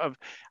of the sort of,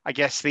 I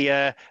guess,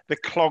 the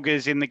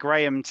cloggers in the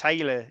Graham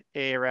Taylor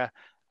era,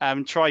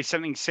 try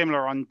something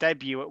similar on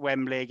debut at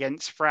Wembley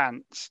against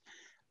France.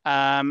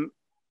 And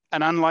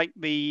unlike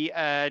the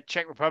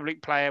Czech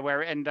Republic player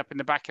where it ended up in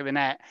the back of the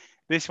net,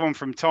 this one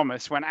from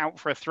Thomas went out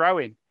for a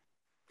throw-in.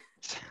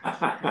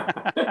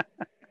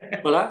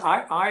 Well,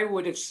 I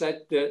would have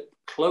said that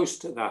close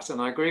to that,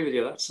 and I agree with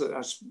you.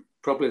 That's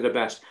probably the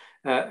best.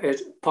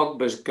 It's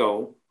Pogba's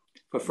goal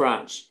for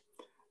France.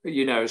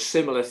 You know,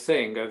 similar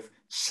thing of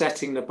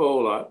setting the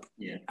ball up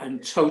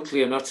and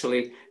totally and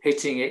utterly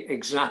hitting it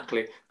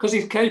exactly, because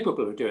he's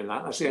capable of doing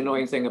that. That's the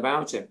annoying thing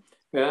about him.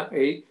 Yeah,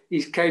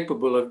 he's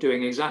capable of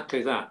doing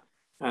exactly that.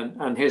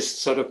 And his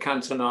sort of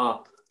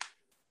Cantona,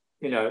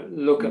 you know,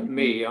 look at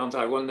me, aren't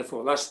I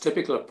wonderful? That's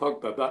typical of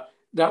Pogba, but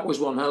that was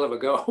one hell of a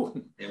goal.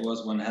 It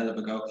was one hell of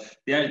a goal.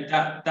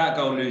 That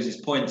goal loses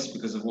points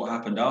because of what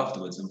happened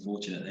afterwards,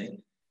 unfortunately.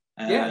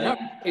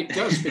 It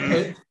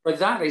does. But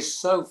that is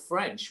so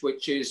French,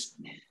 which is,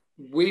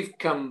 we've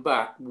come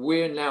back,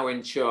 we're now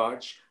in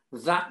charge.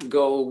 That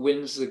goal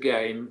wins the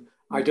game.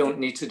 I don't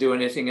need to do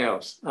anything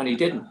else. And he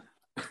didn't.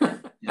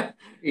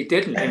 He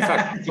didn't. In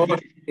fact,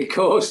 he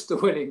caused the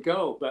winning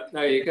goal. But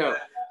there you go.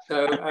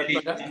 So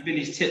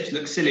Billy's tips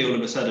look silly all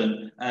of a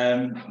sudden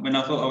when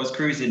I thought I was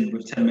cruising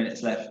with 10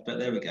 minutes left. But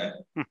there we go.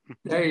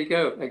 There you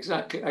go.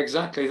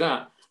 Exactly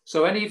that.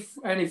 So any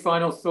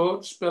final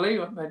thoughts, Billy,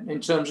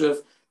 in terms of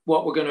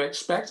what we're going to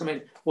expect? I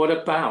mean, what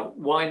about,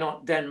 why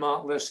not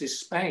Denmark versus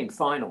Spain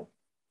final?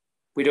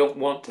 We don't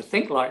want to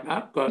think like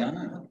that, but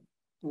No.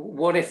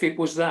 What if it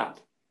was that?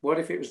 What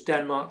if it was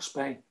Denmark,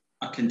 Spain?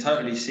 I can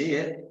totally see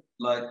it.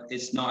 Like,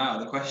 it's not out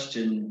of the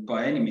question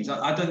by any means.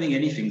 I don't think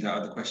anything's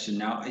out of the question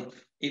now.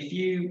 If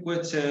you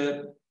were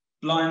to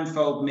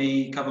blindfold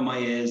me, cover my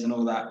ears and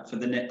all that for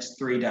the next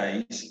 3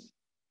 days,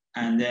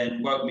 and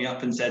then woke me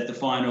up and said the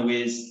final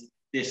is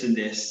this and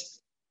this,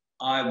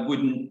 I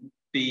wouldn't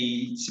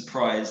be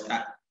surprised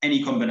at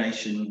any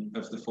combination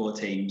of the 4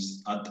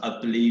 teams.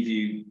 I'd believe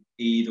you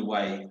either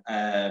way.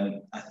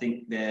 I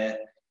think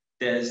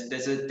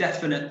there's a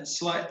definite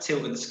slight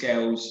tilt of the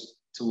scales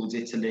towards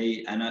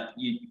Italy, and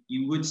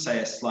you would say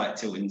a slight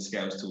tilt in the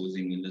scales towards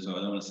England as well.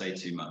 I don't want to say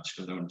too much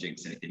because I don't want to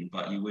jinx anything,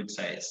 but you would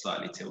say it's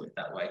slightly tilted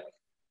that way.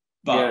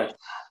 But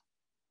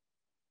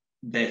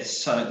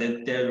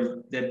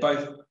they're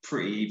both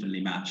pretty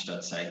evenly matched,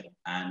 I'd say,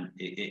 and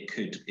it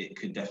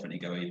could definitely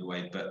go either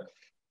way. But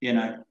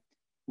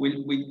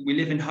we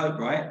live in hope,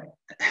 right?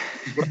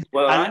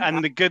 Well,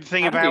 and the good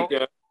thing about,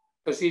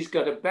 because he's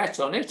got a bet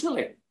on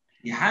Italy.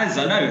 He has,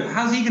 I know.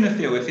 How's he going to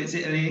feel if it's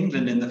Italy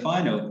England in the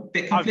final?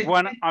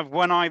 I've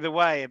won either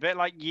way. A bit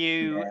like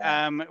you,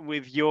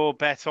 with your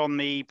bet on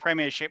the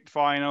Premiership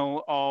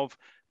final of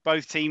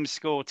both teams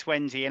score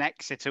 20 and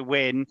Exeter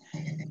win.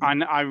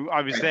 And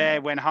I was there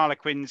when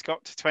Harlequins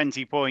got to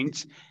 20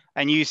 points,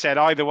 and you said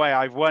either way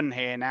I've won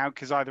here now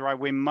because either I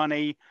win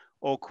money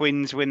or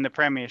Quins win the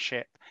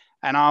Premiership.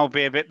 And I'll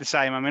be a bit the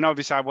same. I mean,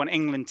 obviously I want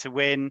England to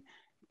win,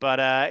 but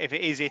if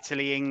it is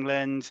Italy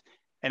England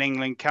and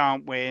England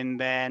can't win,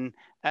 then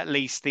at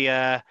least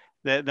the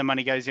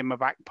money goes in my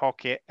back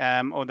pocket.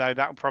 Although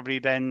that'll probably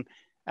then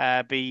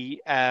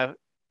be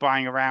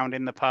buying around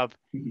in the pub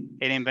in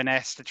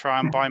Inverness to try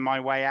and buy my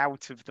way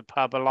out of the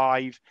pub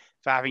alive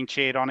for having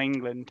cheered on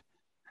England.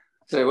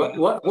 So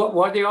what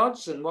are the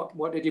odds, and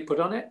what did you put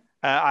on it?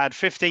 I had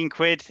 15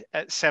 quid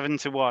at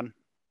 7-1.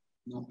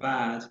 Not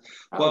bad.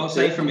 What I'll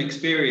say from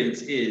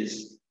experience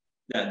is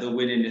that the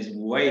winning is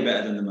way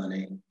better than the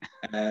money.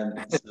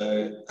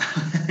 So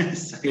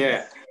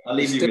yeah, I'll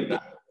leave you with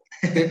that.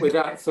 Stick with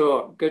that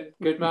thought. Good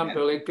man,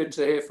 Billy. Good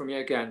to hear from you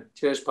again.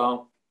 Cheers,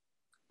 pal.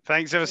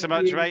 Thanks ever so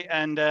much, mate.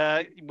 And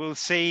we'll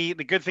see.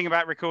 The good thing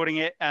about recording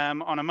it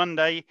on a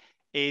Monday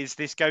is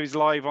this goes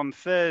live on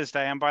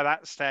Thursday. And by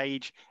that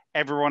stage,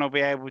 everyone will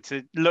be able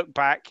to look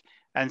back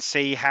and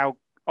see how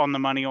on the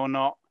money or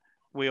not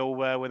we all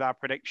were with our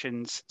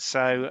predictions.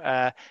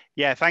 So,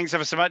 thanks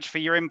ever so much for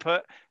your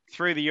input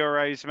through the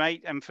Euros,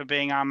 mate, and for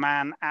being our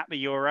man at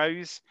the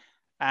Euros.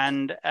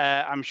 And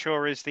I'm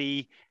sure as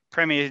the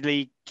Premier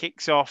League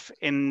kicks off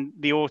in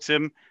the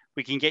autumn,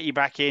 we can get you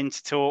back in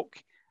to talk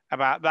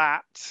about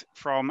that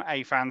from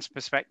a fan's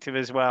perspective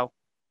as well.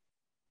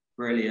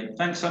 Brilliant.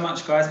 Thanks so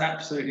much, guys.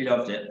 Absolutely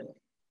loved it.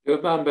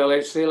 Good man,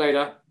 Billy. See you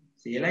later.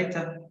 See you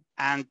later.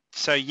 And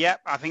so,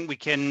 I think we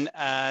can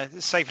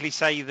safely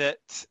say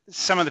that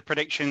some of the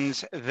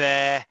predictions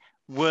there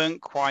weren't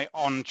quite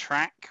on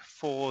track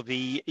for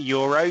the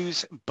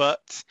Euros,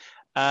 but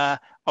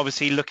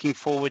obviously looking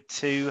forward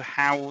to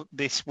how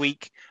this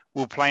week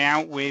will play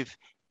out with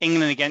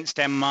England against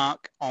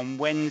Denmark on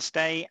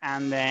Wednesday,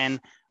 and then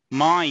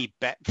my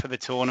bet for the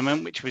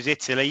tournament, which was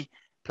Italy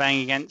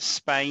playing against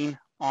Spain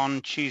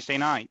on Tuesday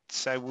night.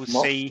 So we'll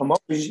see. And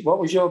what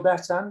was your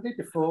bet, Andy,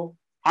 before?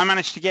 I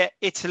managed to get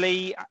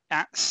Italy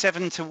at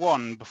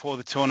 7-1 before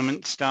the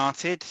tournament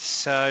started.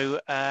 So,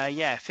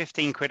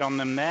 15 quid on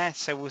them there.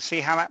 So we'll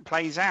see how that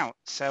plays out.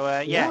 So,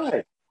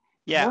 Right.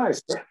 Yeah.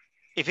 Nice.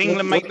 If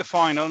England make the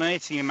final and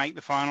Italy make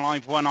the final,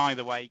 I've won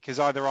either way because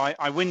either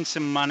I win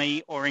some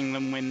money or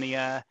England win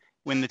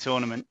the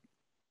tournament.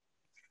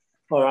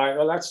 All right.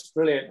 Well, that's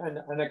brilliant.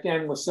 And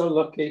again, we're so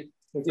lucky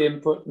with the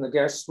input and the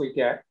guests we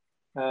get.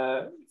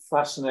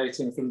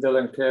 Fascinating from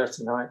Dylan Kerr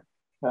tonight.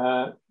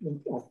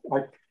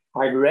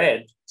 I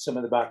read some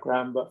of the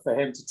background, but for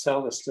him to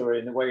tell the story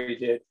in the way he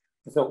did,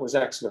 I thought was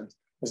excellent.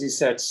 As he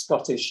said,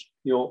 Scottish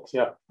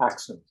Yorkshire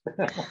accent.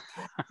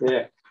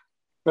 Yeah.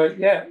 But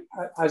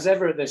as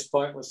ever at this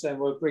point, we're saying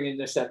we're bringing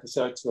this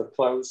episode to a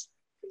close.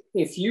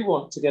 If you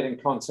want to get in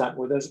contact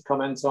with us,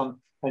 comment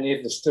on any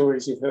of the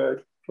stories you've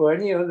heard or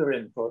any other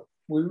input,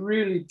 we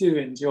really do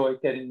enjoy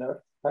getting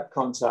that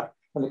contact.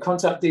 And the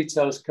contact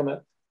details come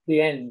at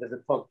the end of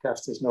the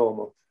podcast as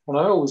normal. And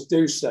I always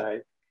do say,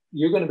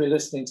 you're going to be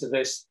listening to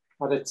this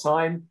at a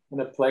time and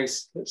a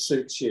place that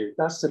suits you.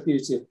 That's the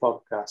beauty of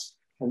podcasts.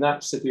 And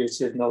that's the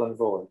beauty of Null and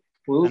Void.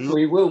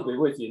 We will be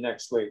with you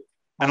next week.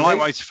 And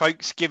likewise,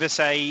 folks, give us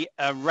a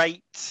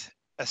rate,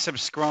 a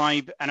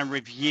subscribe and a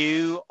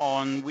review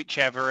on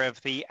whichever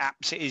of the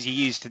apps it is you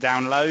use to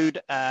download.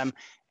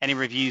 Any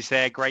reviews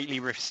there greatly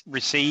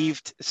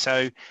received.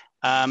 So,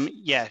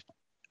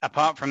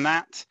 apart from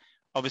that,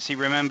 obviously,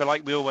 remember,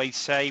 like we always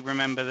say,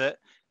 remember that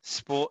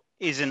sport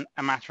isn't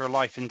a matter of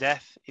life and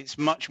death. It's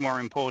much more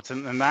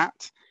important than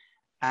that.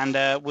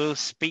 And we'll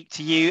speak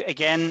to you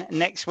again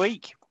next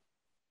week.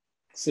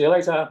 See you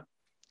later.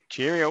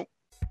 Cheerio.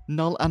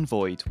 Null and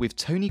Void with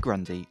Tony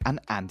Grundy and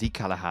Andy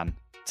Callahan.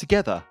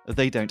 Together,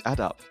 they don't add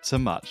up to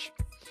much.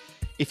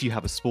 If you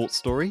have a sports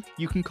story,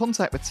 you can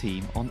contact the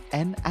team on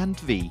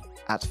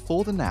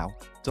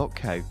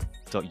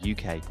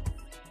n&v@forthenow.co.uk.